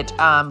make it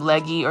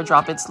leggy or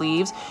drop its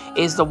leaves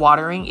is the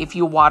watering. If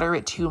you water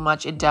it too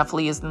much, it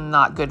definitely is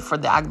not good for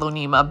the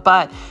Aglonema.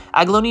 But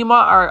Aglonema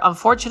are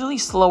unfortunately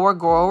slower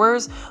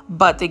growers,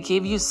 but they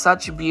give you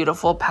such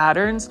beautiful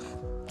patterns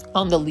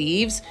on the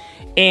leaves,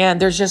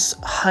 and there's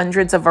just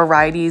hundreds of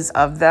varieties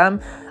of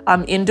them.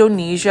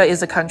 Indonesia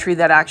is a country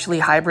that actually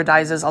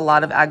hybridizes a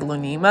lot of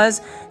Aglonemas.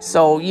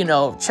 So, you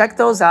know, check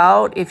those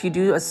out. If you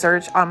do a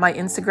search on my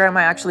Instagram,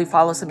 I actually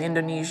follow some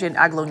Indonesian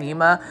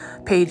Aglonema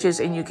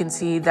pages, and you can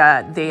see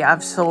that they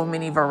have so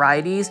many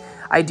varieties.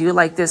 I do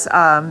like this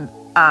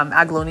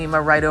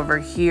Aglonema right over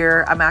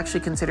here. I'm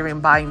actually considering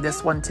buying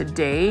this one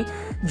today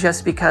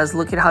just because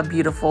look at how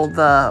beautiful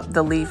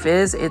the leaf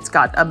is. It's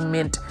got a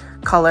mint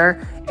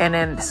color. And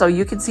then, so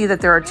you can see that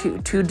there are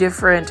two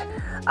different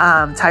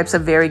types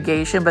of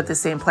variegation, but the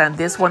same plant.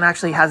 This one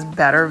actually has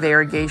better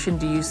variegation.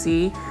 Do you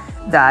see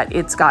that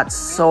it's got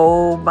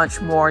so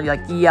much more like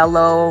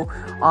yellow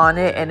on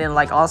it, and then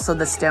like also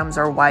the stems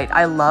are white.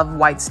 I love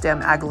white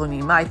stem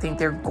Aglonema. I think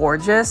they're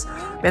gorgeous,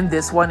 and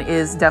this one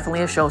is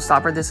definitely a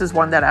showstopper. This is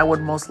one that I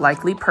would most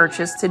likely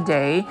purchase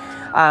today.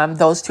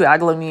 Those two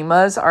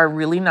Aglonemas are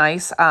really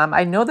nice.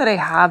 I know that I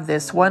have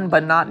this one,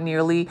 but not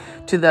nearly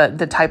to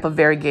the type of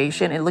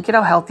variegation. And look at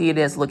how healthy it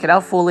is. Look at how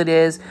full it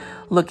is.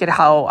 Look at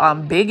how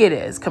big it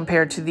is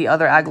compared to the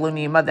other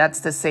Aglonema.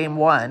 That's the same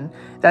one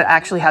that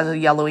actually has a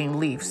yellowing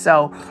leaf.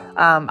 So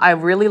I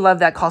really love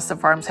that Costa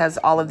Farms has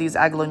all of these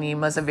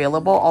Aglonemas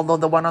available, although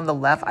the one on the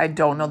left, I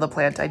don't know the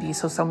plant ID,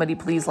 so somebody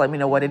please let me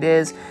know what it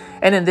is.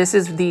 And then this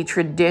is the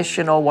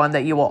traditional one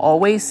that you will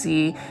always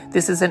see.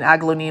 This is an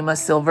Aglonema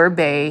Silver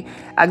Bay.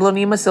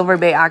 Aglonema Silver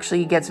Bay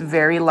actually gets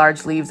very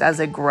large leaves as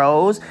it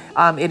grows.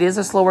 It is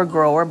a slower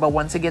grower, but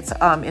once it gets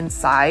in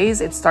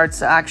size, it starts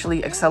to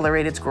actually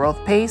accelerate its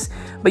growth pace.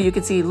 But you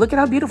can see, look at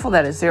how beautiful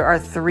that is. There are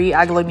 3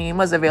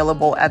 Aglonemas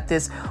available at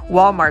this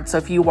Walmart. So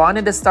if you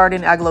wanted to start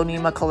an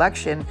Aglonema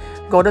collection,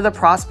 go to the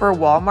Prosper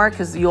Walmart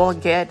because you'll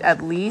get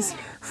at least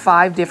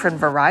 5 different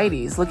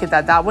varieties. Look at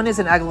that. That one is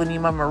an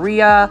Aglonema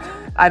Maria.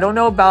 I don't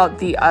know about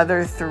the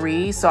other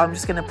 3, so I'm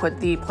just going to put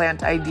the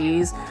plant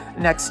IDs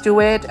next to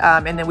it.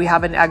 And then we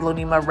have an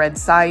Aglonema Red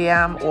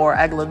Siam or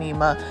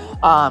Aglonema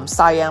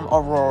Siam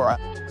Aurora.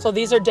 So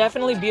these are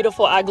definitely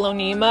beautiful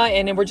Aglonema,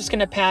 and then we're just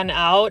going to pan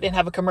out and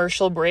have a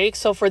commercial break.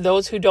 So for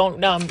those who don't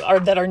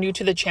that are new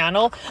to the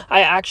channel, I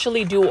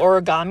actually do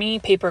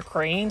origami paper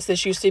cranes.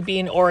 This used to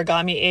be an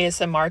origami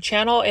ASMR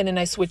channel, and then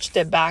I switched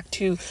it back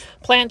to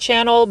plant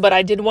channel. But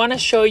I did want to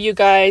show you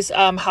guys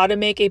how to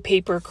make a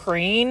paper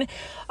crane.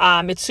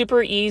 It's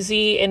super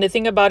easy, and the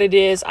thing about it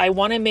is I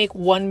want to make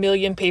 1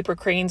 million paper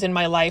cranes in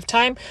my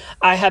lifetime.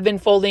 I have been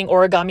folding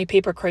origami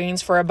paper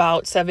cranes for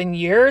about 7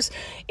 years,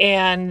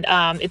 and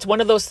it's one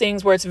of those those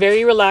things where it's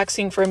very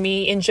relaxing for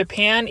me. In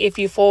Japan, if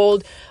you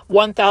fold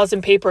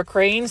 1,000 paper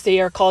cranes, they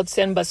are called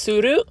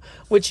senbasuru,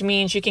 which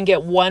means you can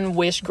get one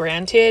wish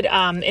granted.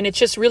 And it's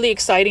just really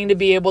exciting to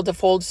be able to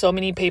fold so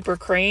many paper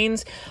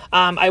cranes.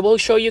 I will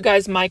show you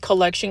guys my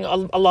collection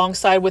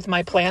alongside with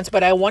my plants,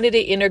 but I wanted to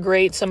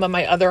integrate some of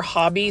my other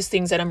hobbies,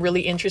 things that I'm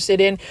really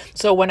interested in.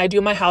 So when I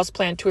do my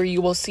houseplant tour,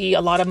 you will see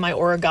a lot of my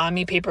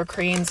origami paper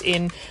cranes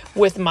in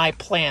with my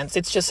plants.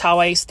 It's just how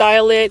I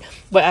style it.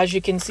 But as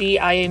you can see,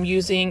 I am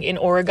using an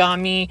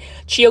origami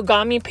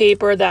chiyogami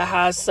paper that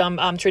has some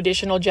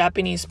traditional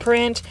Japanese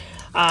print.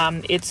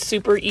 It's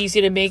super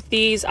easy to make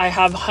these. I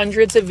have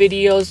hundreds of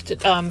videos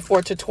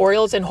for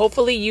tutorials, and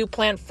hopefully you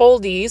plant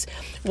foldies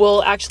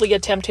will actually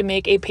attempt to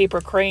make a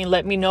paper crane.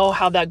 Let me know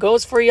how that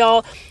goes for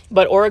y'all.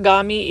 But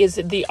origami is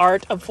the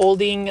art of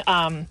folding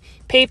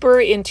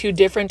paper into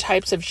different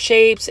types of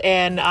shapes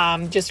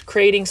and just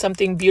creating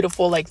something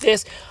beautiful like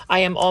this. I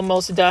am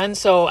almost done,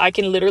 so I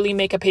can literally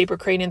make a paper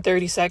crane in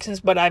 30 seconds,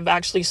 but I've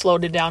actually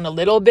slowed it down a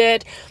little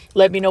bit.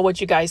 Let me know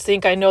what you guys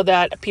think. I know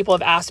that people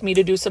have asked me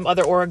to do some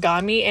other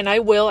origami, and I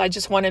will. I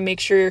just want to make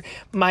sure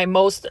my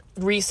most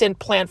recent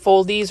plant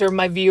foldies or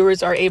my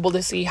viewers are able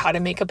to see how to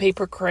make a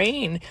paper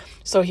crane.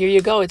 So here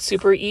you go. It's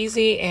super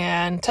easy,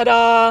 and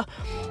ta-da!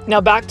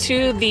 Now back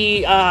to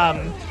the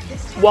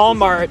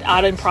Walmart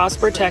out in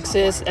Prosper,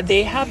 Texas.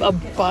 They have a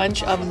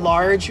bunch of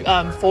large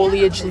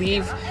foliage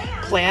leaf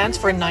plants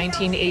for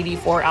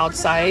 1984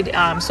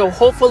 outside. So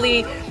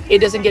hopefully it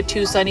doesn't get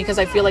too sunny, because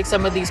I feel like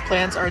some of these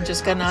plants are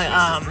just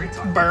gonna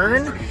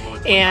burn,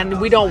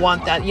 and we don't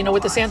want that. You know,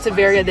 with the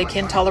Sansevieria, they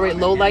can tolerate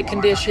low light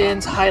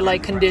conditions, high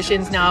light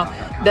conditions. Now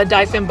the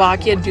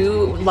Dieffenbachia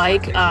do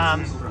like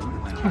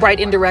bright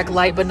indirect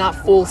light, but not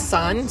full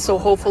sun. So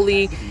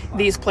hopefully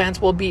these plants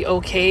will be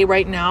okay.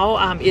 Right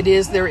now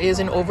there is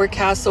an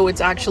overcast, so it's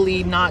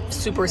actually not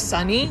super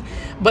sunny.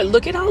 But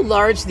look at how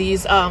large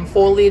these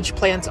foliage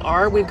plants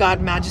are. We've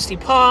got majesty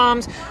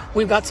palms,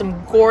 we've got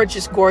some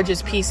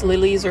gorgeous peace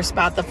lilies or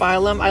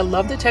spathiphyllum. I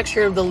love the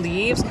texture of the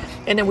leaves.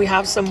 And then we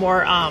have some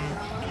more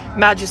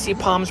majesty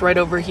palms right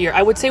over here.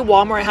 I would say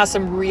Walmart has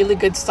some really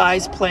good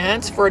sized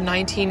plants for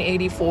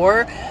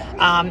 1984.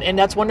 And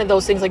that's one of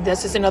those things. Like,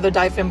 this is another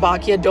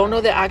Dieffenbachia. Don't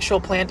know the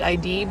actual plant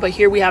ID, but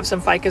here we have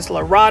some Ficus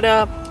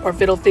lyrata or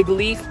fiddle fig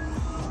leaf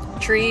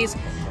trees.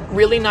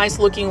 Really nice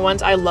looking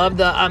ones. I love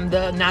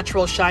the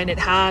natural shine it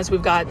has.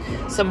 We've got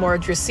some more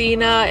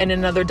Dracaena and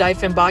another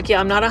Dieffenbachia.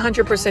 I'm not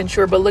 100%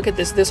 sure, but look at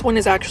this. This one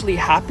is actually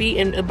happy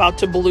and about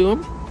to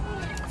bloom.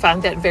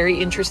 Found that very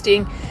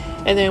interesting.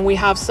 And then we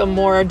have some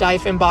more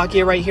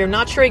Dieffenbachia right here.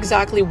 Not sure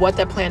exactly what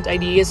that plant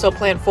ID is. So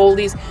plant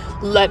foldies,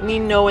 let me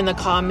know in the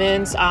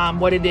comments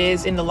what it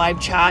is in the live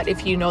chat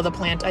if you know the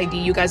plant ID.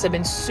 You guys have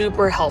been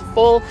super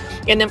helpful.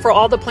 And then for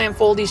all the plant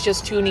foldies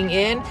just tuning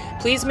in,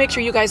 please make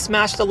sure you guys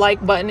smash the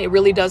like button. It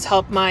really does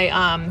help my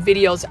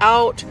videos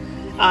out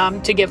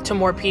to give to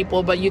more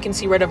people. But you can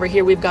see right over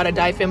here, we've got a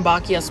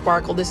Dieffenbachia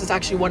sparkle. This is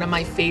actually one of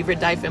my favorite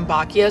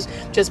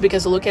Dieffenbachias, just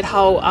because look at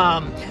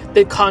how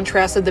the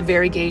contrast of the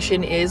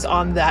variegation is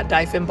on that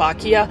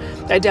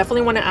Dieffenbachia. I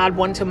definitely want to add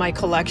one to my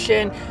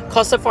collection.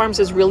 Costa Farms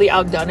has really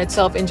outdone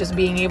itself in just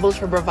being able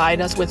to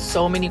provide us with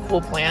so many cool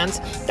plants.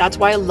 That's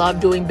why I love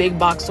doing big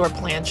box store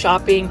plant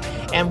shopping.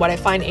 And what I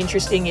find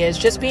interesting is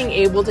just being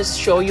able to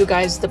show you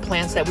guys the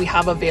plants that we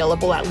have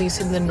available, at least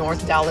in the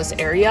North Dallas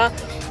area.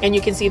 And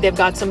you can see they've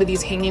got some of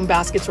these hanging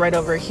baskets right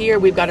over here.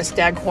 We've got a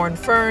staghorn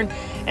fern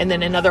and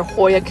then another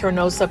Hoya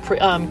carnosa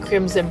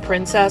crimson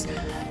princess.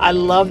 I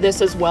love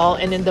this as well.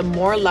 And then the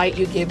more light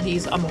you give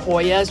these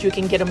Hoyas, you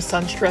can get them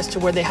sun stressed to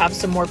where they have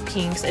some more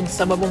pinks, and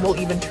some of them will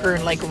even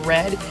turn like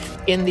red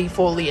in the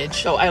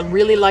foliage. So I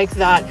really like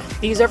that.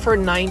 These are for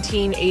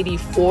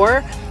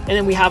 1984. And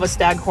then we have a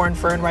staghorn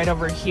fern right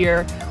over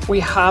here. We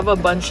have a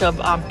bunch of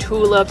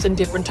tulips and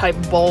different type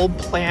bulb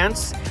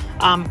plants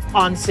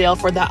on sale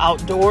for the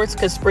outdoors,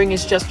 because spring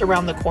is just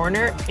around the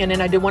corner. And then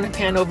I did want to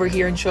pan over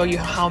here and show you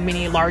how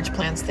many large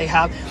plants they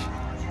have.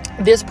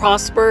 This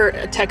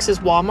Prosper, Texas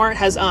Walmart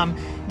has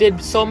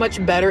did so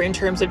much better in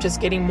terms of just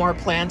getting more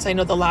plants. I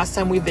know the last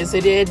time we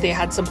visited, they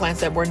had some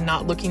plants that were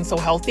not looking so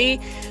healthy.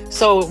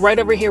 So right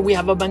over here, we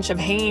have a bunch of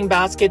hanging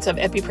baskets of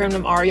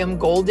Epipremnum aureum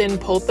golden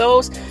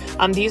pothos.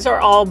 These are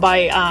all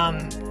by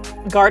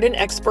Garden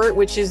Expert,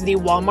 which is the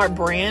Walmart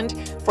brand,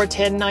 for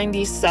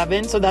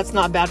 $10.97. So that's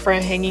not bad for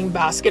a hanging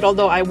basket,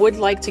 although I would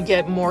like to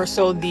get more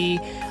so the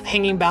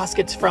hanging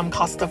baskets from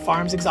Costa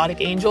Farms Exotic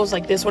Angels.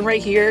 Like this one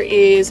right here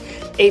is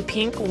a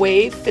pink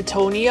wave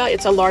Phytonia.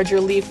 It's a larger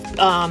leaf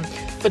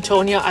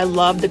Phytonia. I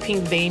love the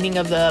pink veining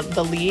of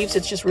the leaves.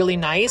 It's just really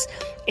nice.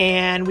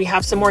 And we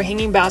have some more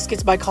hanging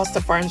baskets by Costa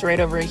Farms right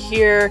over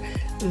here.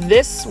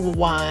 This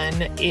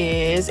one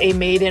is a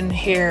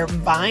maidenhair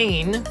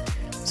vine.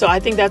 So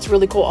I think that's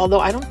really cool, although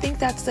I don't think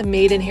that's the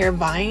maidenhair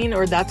vine,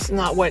 or that's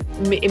not what,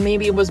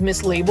 maybe it was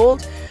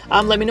mislabeled.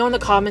 Let me know in the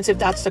comments if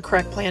that's the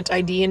correct plant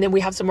ID. And then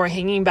we have some more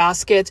hanging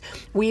baskets.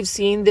 We've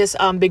seen this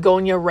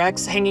Begonia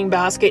Rex hanging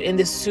basket and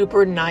this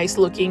super nice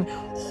looking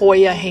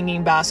Hoya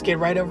hanging basket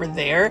right over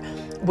there.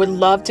 Would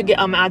love to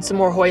add some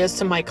more Hoyas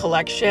to my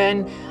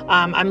collection.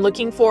 I'm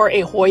looking for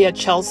a Hoya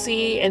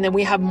Chelsea, and then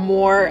we have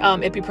more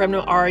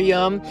Epipremnum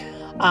aureum,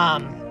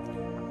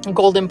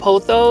 golden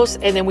pothos,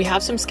 and then we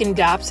have some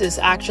Scindapsus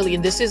actually,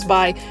 and this is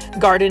by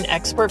Garden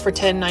Expert for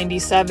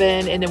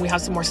 $10.97. And then we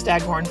have some more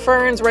staghorn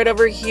ferns right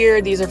over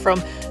here. These are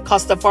from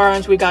Costa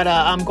Farms. We got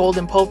a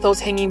golden pothos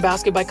hanging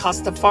basket by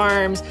Costa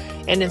Farms,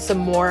 and then some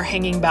more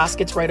hanging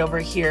baskets right over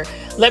here.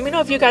 Let me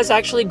know if you guys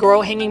actually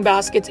grow hanging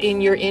baskets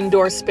in your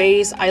indoor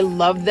space. I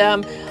love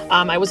them.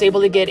 I was able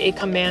to get a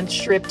command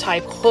strip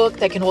type hook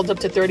that can hold up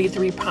to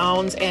 33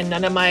 pounds, and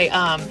none of my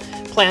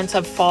plants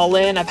have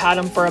fallen. I've had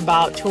them for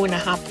about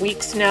 2.5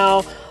 weeks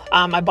now.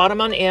 I bought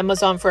them on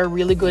Amazon for a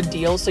really good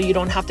deal, so you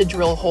don't have to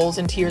drill holes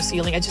into your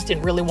ceiling. I just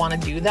didn't really want to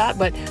do that,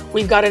 but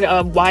we've got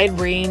a wide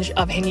range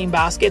of hanging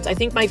baskets. I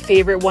think my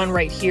favorite one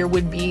right here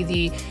would be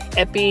the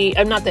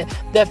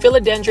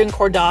Philodendron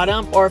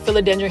Cordatum or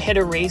Philodendron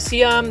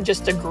Hederaceum,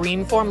 just a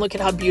green form. Look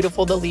at how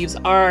beautiful the leaves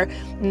are.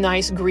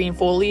 Nice green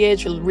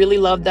foliage. Really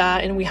love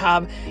that. And we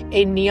have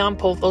a neon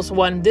pothos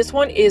one. This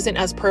one isn't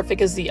as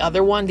perfect as the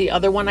other one. The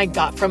other one I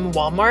got from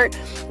Walmart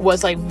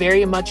was like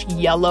very much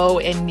yellow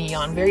and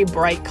neon, very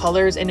bright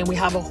colors. And then we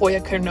have a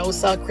Hoya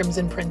carnosa,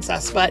 Crimson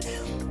Princess. But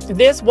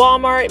this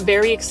Walmart,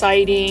 very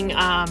exciting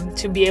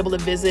to be able to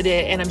visit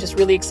it, and I'm just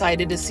really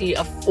excited to see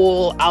a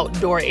full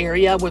outdoor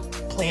area with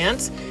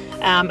plants.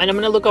 And I'm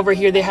going to look over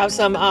here. They have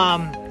some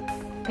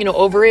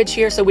overage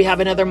here. So we have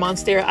another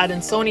Monstera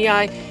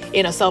adansonii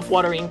in a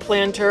self-watering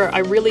planter. I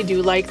really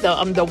do like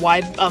the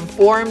wide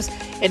forms.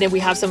 And then we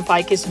have some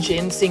Ficus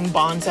ginseng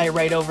bonsai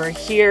right over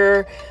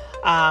here.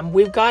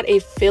 We've got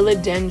a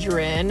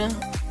Philodendron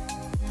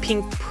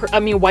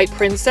White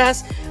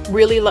Princess.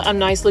 Really a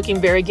nice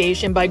looking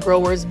variegation by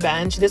Growers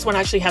Bench. This one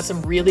actually has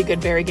some really good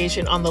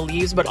variegation on the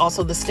leaves, but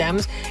also the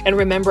stems. And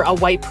remember, a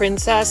White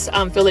Princess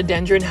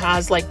philodendron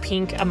has like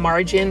pink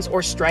margins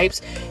or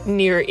stripes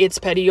near its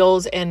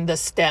petioles and the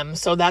stem.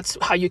 So that's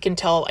how you can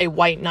tell a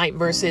White Knight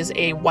versus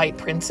a White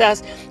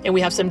Princess. And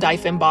we have some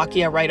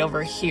Dieffenbachia right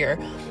over here.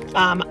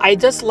 I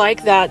just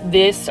like that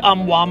this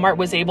Walmart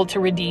was able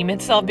to redeem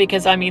itself,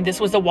 because I mean, this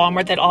was a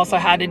Walmart that also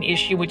had an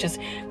issue, which is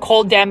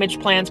cold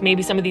damaged plants.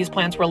 Maybe some of these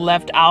plants were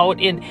left out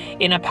in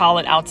a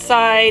pallet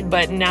outside,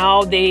 but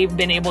now they've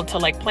been able to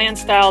like plant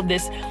style.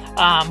 This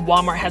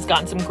Walmart has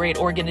gotten some great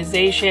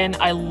organization.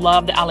 I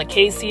love the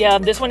Alocasia.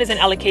 This one is an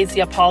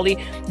Alocasia poly.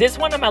 This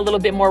one I'm a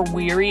little bit more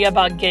weary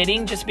about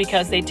getting, just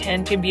because they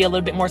tend to be a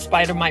little bit more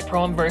spider mite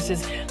prone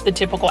versus the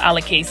typical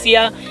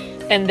Alocasia.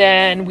 And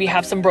then we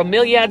have some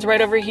bromeliads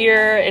right over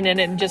here. And then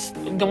it just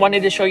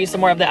wanted to show you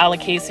some more of the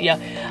Alocasia.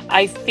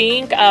 I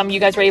think you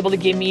guys were able to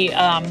give me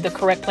the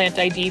correct plant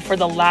ID for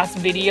the last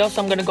video.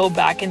 So I'm going to go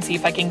back and see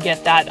if I can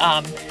get that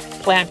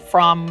plant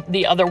from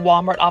the other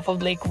Walmart off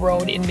of Lake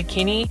Road in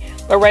McKinney.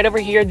 But right over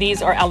here,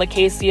 these are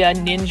Alocasia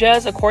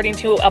ninjas. According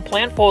to a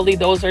plant foley,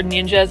 those are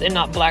ninjas and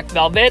not black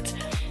velvet.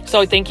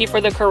 So thank you for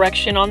the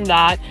correction on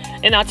that.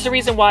 And that's the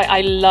reason why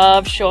I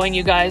love showing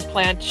you guys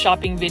plant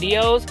shopping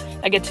videos.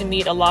 I get to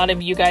meet a lot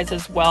of you guys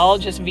as well,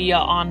 just via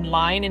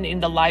online and in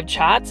the live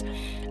chats.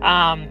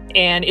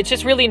 And it's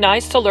just really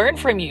nice to learn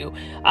from you.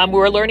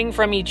 We're learning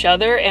from each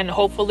other, and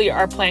hopefully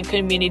our plant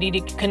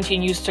community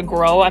continues to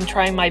grow. I'm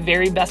trying my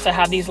very best to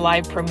have these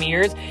live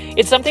premieres.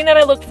 It's something that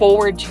I look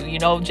forward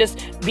to,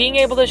 just being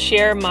able to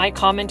share my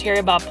commentary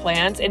about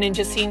plants, and then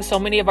just seeing so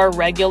many of our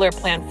regular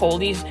plant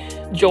folies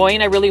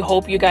join. I really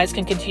hope you guys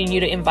can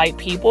continue to invite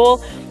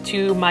people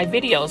to my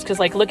videos, because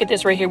like, look at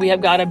this right here. We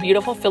have got a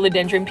beautiful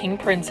Philodendron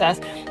Pink Princess.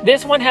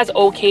 This one has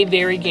okay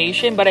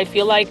variegation, but I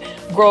feel like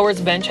Growers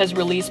Bench has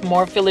released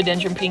more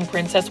Philodendron Pink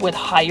Princess with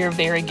higher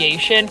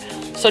variegation.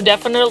 So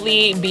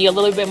definitely be a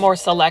little bit more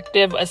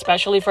selective,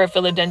 especially for a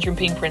Philodendron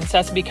Pink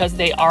Princess, because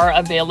they are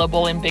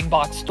available in big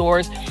box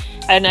stores.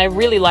 And I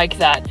really like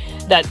that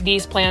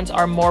these plants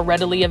are more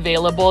readily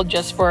available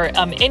just for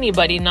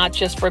anybody, not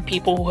just for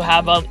people who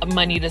have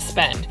money to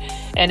spend.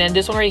 And then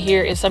this one right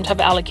here is some type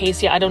of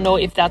Alocasia. I don't know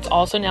if that's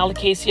also an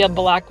Alocasia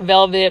black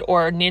velvet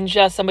or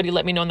ninja. Somebody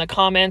let me know in the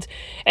comments.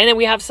 And then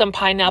we have some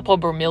pineapple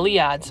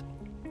bromeliads.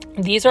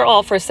 These are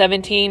all for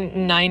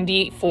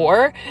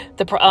 $17.94,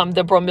 the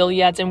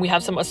bromeliads, and we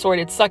have some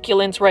assorted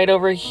succulents right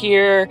over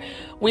here.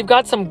 We've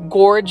got some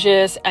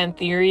gorgeous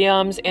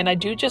anthuriums, and I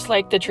do just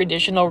like the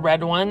traditional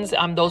red ones.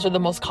 Those are the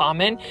most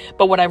common,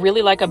 but what I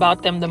really like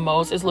about them the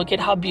most is look at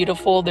how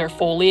beautiful their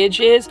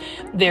foliage is.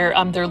 Their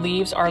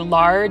leaves are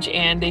large,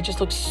 and they just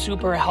look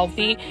super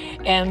healthy,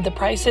 and the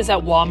prices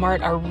at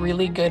Walmart are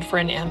really good for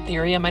an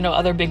anthurium. I know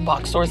other big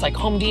box stores like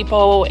Home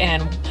Depot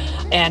and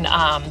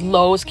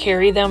Lowe's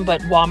carry them,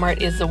 but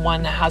Walmart is the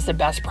one that has the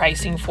best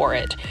pricing for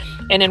it.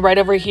 And then right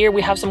over here,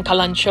 we have some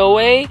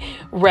Kalanchoe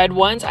red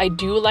ones. I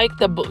do like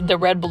the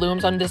red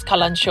blooms on this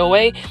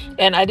Kalanchoe.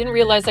 And I didn't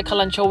realize that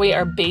Kalanchoe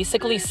are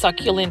basically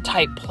succulent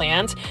type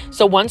plants.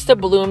 So once the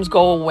blooms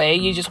go away,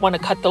 you just want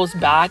to cut those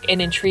back and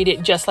then treat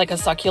it just like a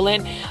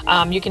succulent.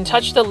 You can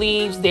touch the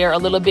leaves. They're a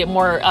little bit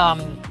more,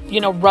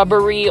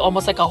 rubbery,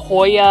 almost like a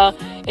Hoya.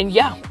 And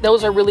yeah,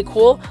 those are really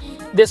cool.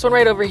 This one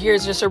right over here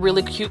is just a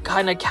really cute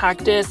kind of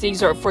cactus.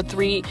 These are for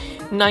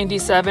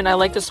 $3.97. I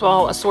like the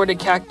small assorted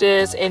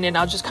cactus, and then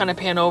I'll just kind of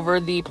pan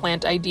over the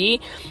plant ID.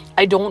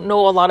 I don't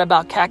know a lot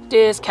about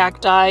cactus,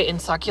 cacti, and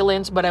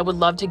succulents, but I would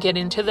love to get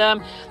into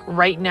them.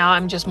 Right now,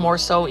 I'm just more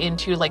so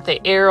into like the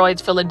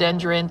Aroids,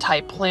 philodendron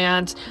type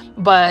plants.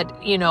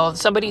 But, you know,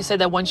 somebody said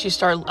that once you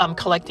start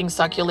collecting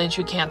succulents,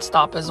 you can't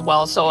stop as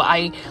well. So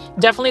I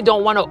definitely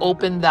don't want to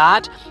open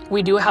that.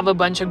 We do have a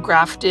bunch of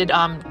grafted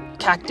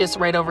cactus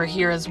right over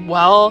here as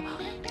well,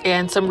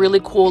 and some really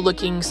cool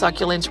looking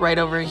succulents right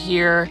over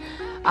here.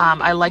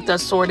 I like the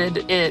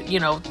assorted, you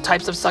know,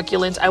 types of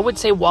succulents. I would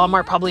say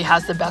Walmart probably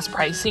has the best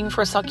pricing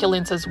for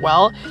succulents as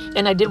well.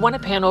 And I did want to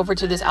pan over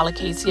to this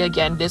alocasia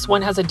again. This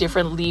one has a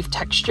different leaf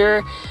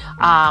texture.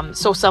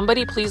 So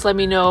somebody please let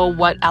me know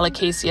what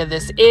alocasia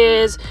this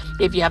is,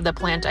 if you have the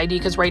plant ID,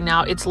 because right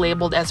now it's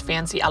labeled as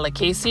fancy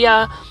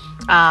alocasia.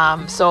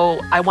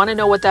 So I want to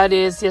know what that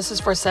is. This is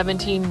for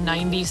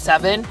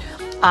 $17.97.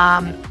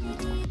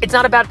 It's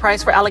not a bad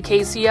price for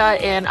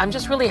alocasia, and I'm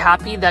just really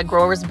happy that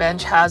Growers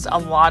Bench has a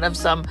lot of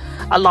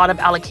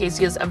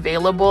alocasias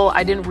available.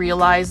 I didn't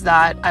realize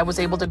that I was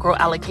able to grow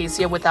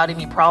alocasia without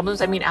any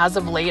problems. I mean, as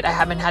of late, I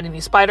haven't had any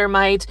spider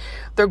mites.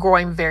 They're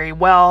growing very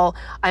well.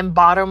 I'm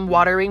bottom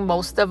watering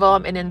most of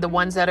them, and then the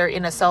ones that are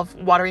in a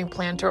self-watering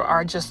planter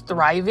are just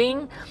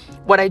thriving.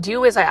 What I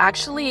do is I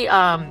actually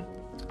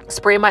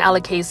spray my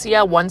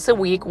alocasia once a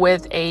week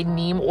with a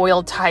neem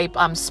oil type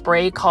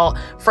spray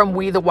from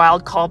We the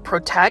Wild called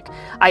Protect.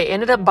 I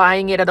ended up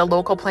buying it at a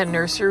local plant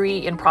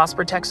nursery in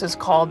Prosper, Texas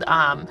called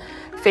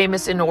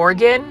Famous in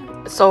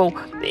Oregon. So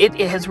it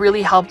has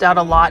really helped out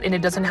a lot, and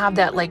it doesn't have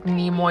that like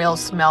neem oil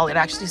smell. It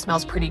actually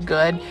smells pretty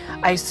good.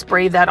 I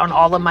spray that on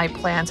all of my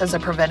plants as a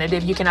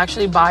preventative. You can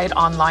actually buy it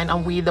online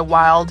on We the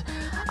Wild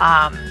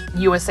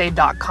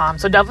USA.com.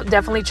 So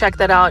definitely check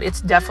that out.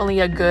 It's definitely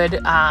a good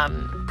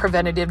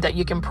preventative that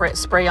you can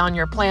spray on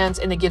your plants,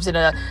 and it gives it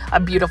a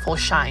beautiful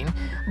shine.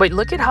 But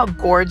look at how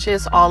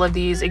gorgeous all of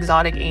these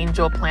exotic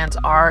angel plants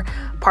are.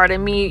 Part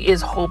of me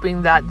is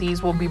hoping that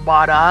these will be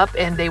bought up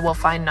and they will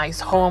find nice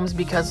homes,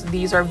 because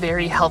these are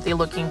very healthy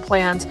looking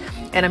plants.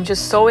 And I'm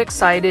just so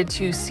excited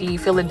to see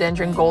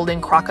Philodendron Golden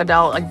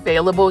Crocodile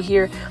available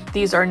here.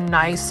 These are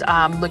nice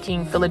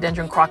looking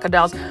Philodendron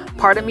crocodiles.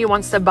 Part of me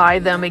wants to buy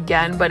them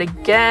again, but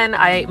again,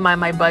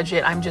 my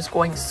budget, I'm just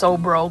going so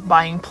broke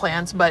buying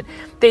plants, but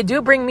they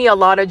do bring me a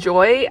lot of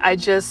joy. I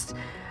just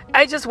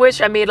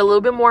wish I made a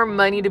little bit more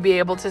money to be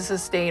able to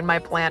sustain my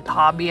plant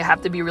hobby. I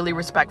have to be really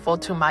respectful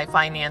to my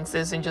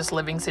finances and just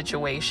living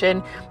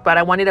situation. But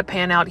I wanted to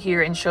pan out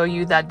here and show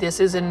you that this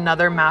is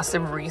another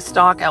massive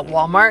restock at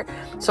Walmart.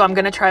 So I'm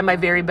going to try my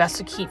very best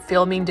to keep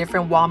filming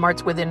different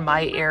Walmarts within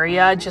my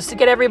area just to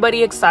get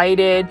everybody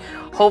excited.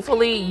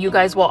 Hopefully you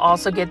guys will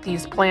also get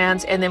these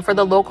plants. And then for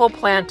the local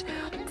plant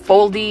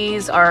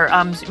foldies, our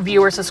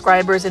viewers,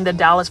 subscribers in the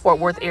Dallas-Fort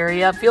Worth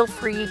area, feel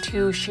free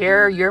to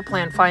share your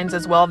plant finds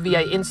as well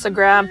via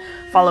Instagram.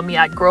 Follow me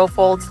at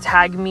GrowFolds,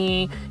 tag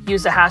me,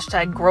 use the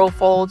hashtag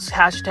GrowFolds,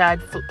 hashtag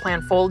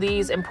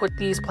PlantFoldies, and put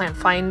these plant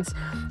finds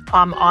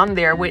on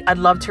there. I'd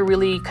love to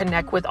really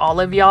connect with all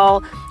of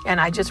y'all,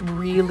 and I just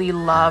really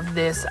love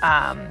this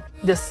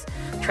this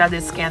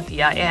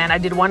Tradescanthia. And I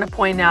did want to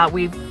point out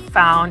we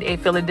found a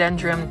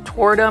Philodendron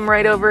Tortum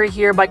right over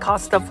here by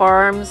Costa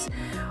Farms.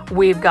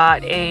 We've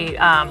got a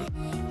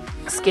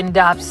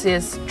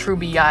Scindapsus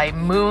trubii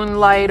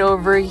Moonlight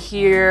over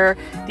here.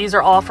 These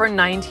are all for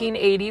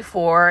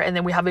 $19.84. And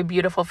then we have a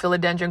beautiful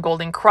Philodendron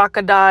Golden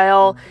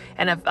Crocodile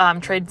and a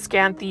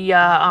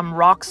Tradescanthia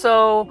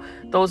Roxo.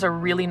 Those are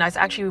really nice,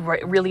 actually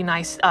really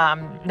nice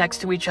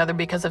next to each other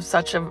because of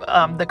such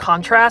the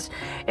contrast.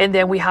 And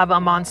then we have a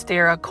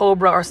Monstera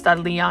Cobra or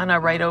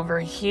Studliana right over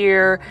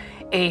here.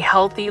 A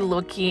healthy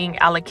looking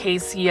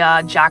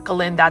Alocasia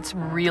Jacqueline that's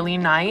really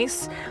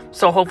nice.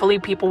 So hopefully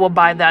people will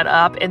buy that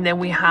up. And then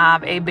we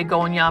have a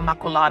Begonia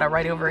Maculata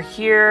right over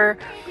here.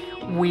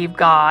 We've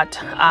got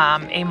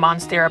a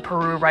Monstera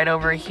Peru right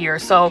over here.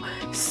 So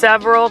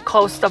several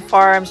Costa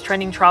Farms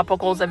Trending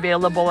Tropicals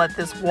available at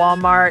this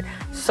Walmart.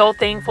 So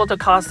thankful to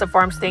Costa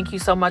Farms. Thank you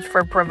so much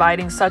for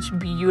providing such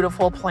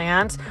beautiful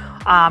plants.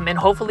 And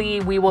hopefully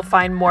we will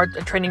find more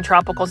Trending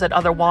Tropicals at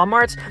other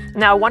Walmarts.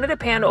 Now I wanted to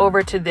pan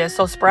over to this.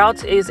 So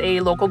Sprouts is a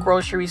local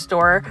grocery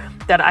store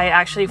that I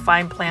actually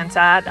find plants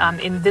at.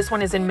 And this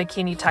one is in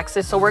McKinney,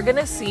 Texas. So we're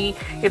gonna see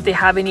if they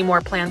have any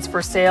more plants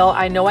for sale.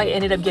 I know I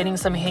ended up getting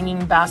some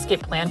hanging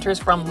basket planters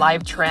from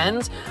Live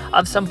Trends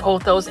of some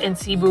pothos and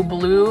Cebu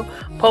Blue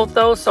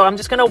pothos. So I'm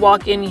just gonna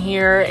walk in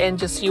here and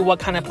just see what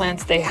kind of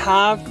plants they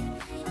have.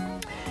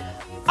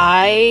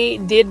 I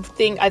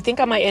think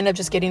I might end up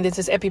just getting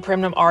this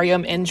Epipremnum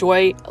aureum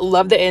Enjoy.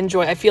 Love the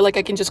Enjoy. I feel like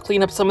I can just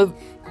clean up some of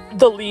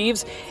the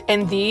leaves,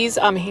 and these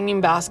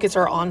hanging baskets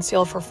are on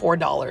sale for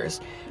 $4.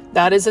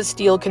 That is a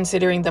steal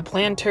considering the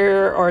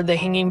planter or the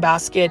hanging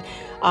basket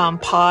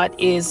pot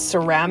is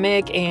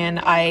ceramic, and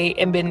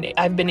I've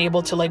been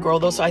able to like grow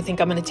those, so I think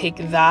I'm gonna take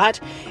that.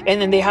 And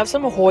then they have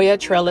some Hoya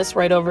trellis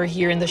right over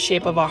here in the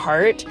shape of a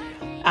heart.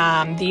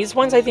 These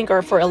ones I think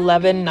are for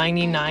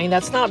 $11.99.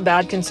 That's not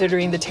bad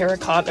considering the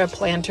terracotta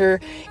planter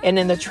and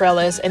then the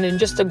trellis and then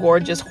just a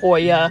gorgeous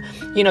Hoya.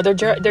 You know,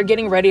 they're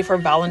getting ready for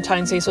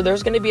Valentine's Day, so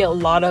there's going to be a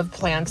lot of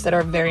plants that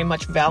are very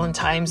much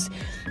Valentine's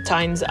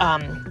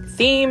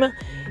theme.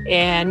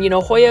 And you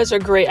know, Hoyas are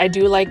great. I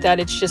do like that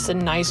it's just a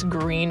nice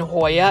green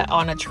Hoya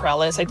on a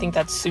trellis. I think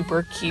that's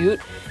super cute.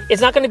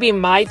 It's not going to be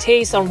my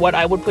taste on what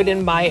I would put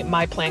in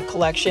my plant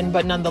collection,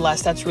 but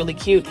nonetheless, that's really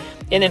cute.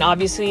 And then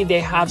obviously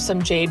they have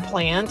some jade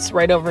plants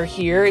right over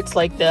here. It's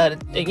like the,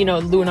 you know,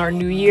 Lunar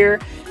New Year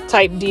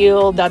type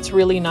deal. That's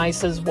really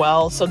nice as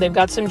well. So they've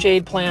got some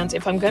jade plants.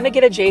 If I'm going to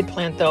get a jade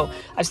plant though,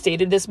 I've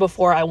stated this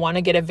before, I want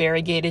to get a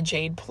variegated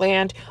jade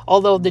plant.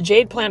 Although the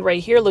jade plant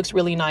right here looks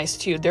really nice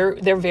too.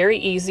 They're very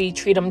easy.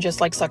 Treat them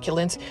just like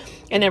succulents.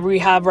 And then we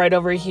have right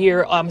over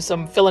here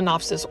some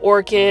Philodendron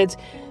orchids.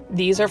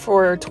 These are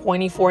for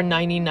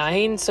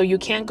 $24.99, so you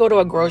can't go to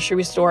a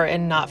grocery store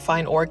and not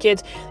find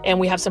orchids. And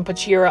we have some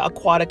Pachira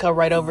aquatica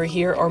right over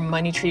here, or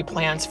money tree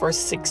plants, for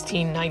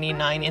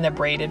 $16.99 in a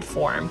braided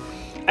form.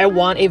 I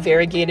want a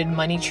variegated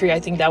money tree. I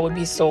think that would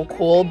be so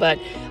cool, but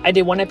I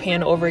did want to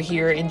pan over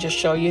here and just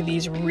show you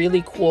these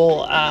really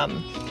cool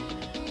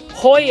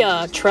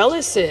Hoya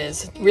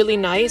trellises. Really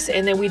nice.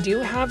 And then we do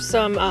have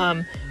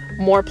some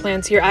more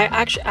plants here. I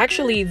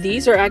actually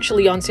these are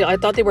actually on sale. I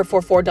thought they were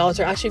for $4.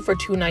 They're actually for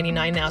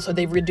 $2.99 now, so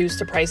they've reduced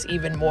the price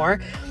even more.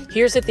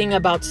 Here's the thing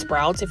about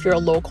Sprouts. If you're a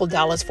local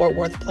Dallas-Fort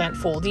Worth plant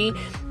foldie,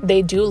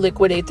 they do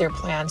liquidate their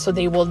plants, so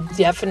they will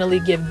definitely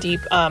give deep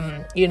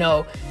you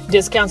know,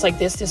 discounts like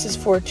this. This is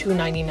for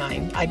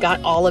 $2.99. I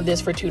got all of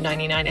this for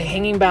 $2.99. A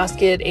hanging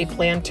basket, a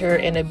planter,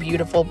 and a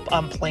beautiful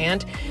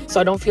plant,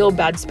 so I don't feel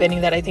bad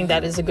spending that. I think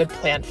that is a good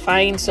plant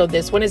find. So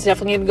this one is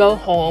definitely gonna go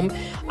home.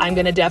 I'm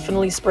gonna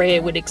definitely spray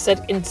it with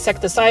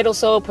insecticidal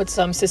soap, put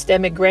some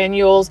systemic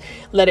granules,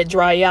 let it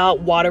dry out,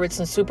 water it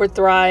some Super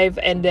Thrive,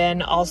 and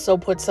then also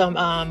put some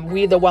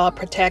We the Wild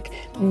Protect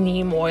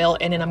neem oil,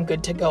 and then I'm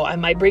good to go. I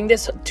might bring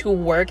this to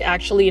work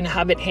actually and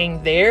have it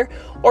hang there,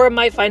 or I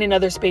might find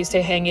another space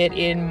to hang it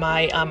in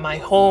my my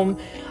home.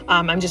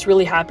 I'm just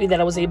really happy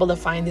that I was able to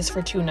find this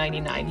for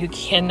 $2.99. You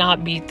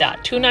cannot beat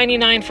that.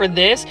 $2.99 for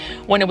this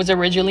when it was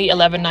originally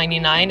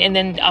 $11.99. And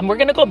then we're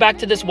gonna go back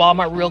to this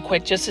Walmart real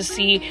quick just to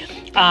see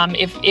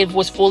if it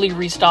was fully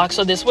restocked.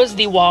 So this was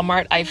the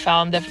Walmart I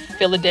found the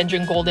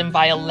Philodendron Golden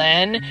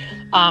Violin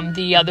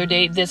the other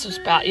day. This was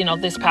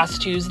this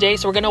past Tuesday.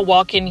 So we're gonna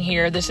walk in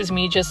here. This is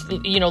me just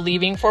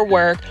leaving for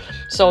work,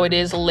 so it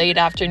is late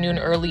afternoon,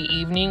 early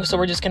evening. So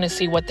we're just gonna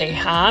see what they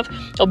have.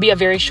 It'll be a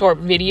very short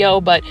video,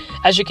 but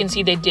as you can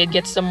see, they did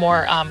get some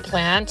more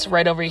plants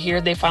right over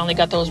here. They finally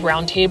got those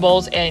round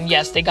tables, and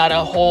yes, they got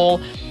a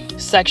whole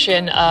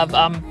section of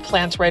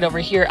plants right over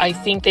here. I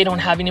think they don't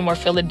have any more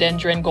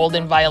Philodendron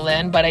Golden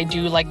Violin, but I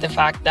do like the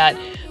fact that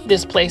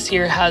this place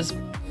here has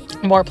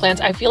more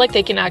plants. I feel like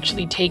they can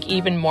actually take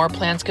even more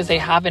plants because they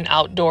have an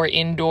outdoor,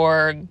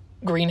 indoor,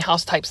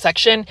 greenhouse type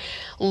section.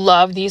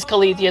 Love these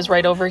caletheas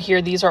right over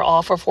here. These are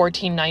all for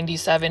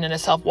 $14.97 in a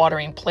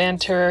self-watering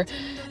planter.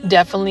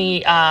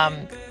 Definitely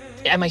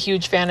I'm a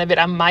huge fan of it.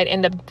 I might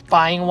end up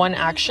buying one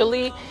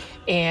actually.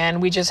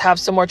 And we just have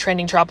some more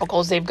trending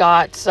tropicals. They've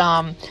got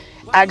some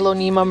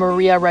Aglaonema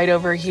Maria right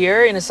over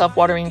here in a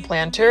self-watering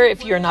planter.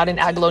 If you're not an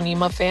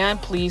Aglaonema fan,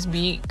 please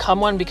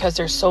become one because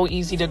they're so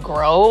easy to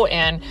grow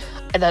and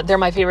they're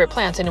my favorite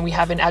plants. And then we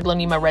have an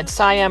Aglaonema Red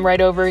Siam right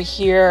over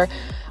here.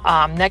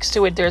 Next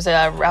to it, there's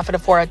a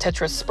Rhaphidophora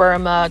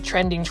tetrasperma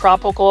trending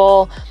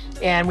tropical.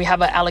 And we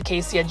have a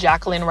Alocasia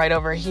Jacqueline right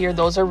over here.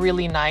 Those are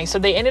really nice. So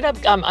they ended up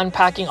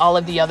unpacking all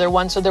of the other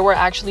ones. So there were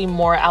actually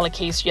more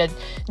Alocasia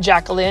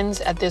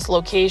Jacquelines at this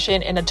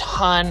location and a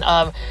ton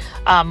of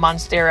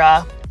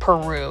Monstera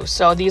Peru.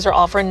 So these are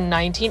all for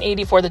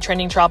 $19.84, the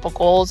trending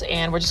tropicals.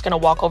 And we're just going to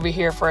walk over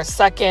here for a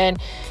second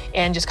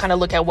and just kind of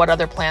look at what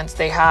other plants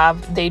they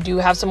have. They do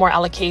have some more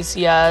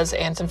Alocasias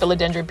and some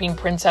Philodendron Pink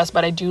Princess,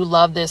 but I do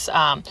love this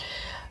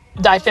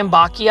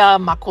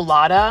Diphambachia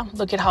maculata.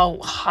 Look at how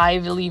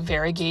highly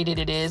variegated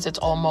it is. It's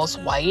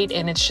almost white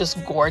and it's just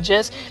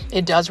gorgeous.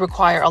 It does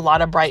require a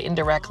lot of bright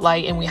indirect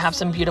light, and we have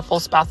some beautiful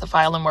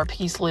Spathiphyllum or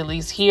peace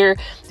lilies here.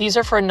 These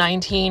are for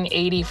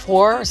 $19.84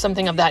 or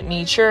something of that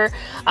nature.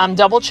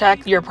 Double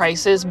check your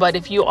prices, but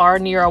if you are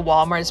near a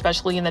Walmart,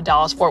 especially in the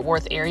Dallas-Fort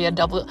Worth area,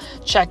 double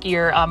check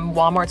your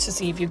Walmarts to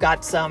see if you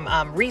got some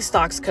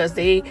restocks, because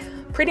they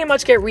pretty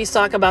much get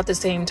restocked about the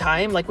same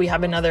time. Like we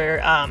have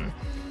another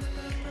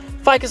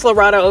Ficus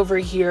lyrata over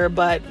here.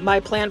 But my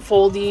plant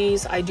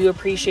foldies, I do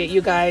appreciate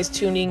you guys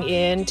tuning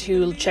in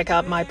to check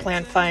out my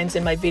plant finds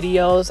in my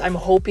videos. I'm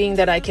hoping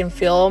that I can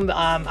film.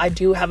 I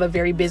do have a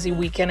very busy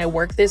weekend. I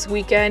work this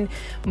weekend,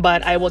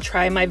 but I will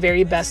try my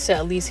very best to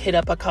at least hit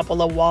up a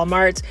couple of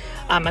Walmarts.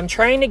 I'm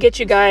trying to get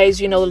you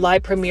guys,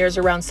 live premieres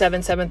around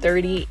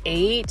 7:30,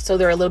 8, so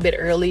they're a little bit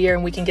earlier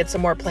and we can get some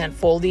more plant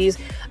foldies.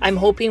 I'm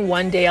hoping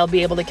one day I'll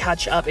be able to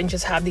catch up and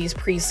just have these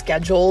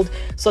pre-scheduled,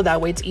 so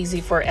that way it's easy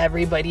for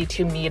everybody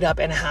to meet up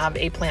and have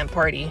a plant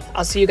party.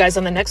 I'll see you guys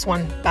on the next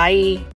one. Bye.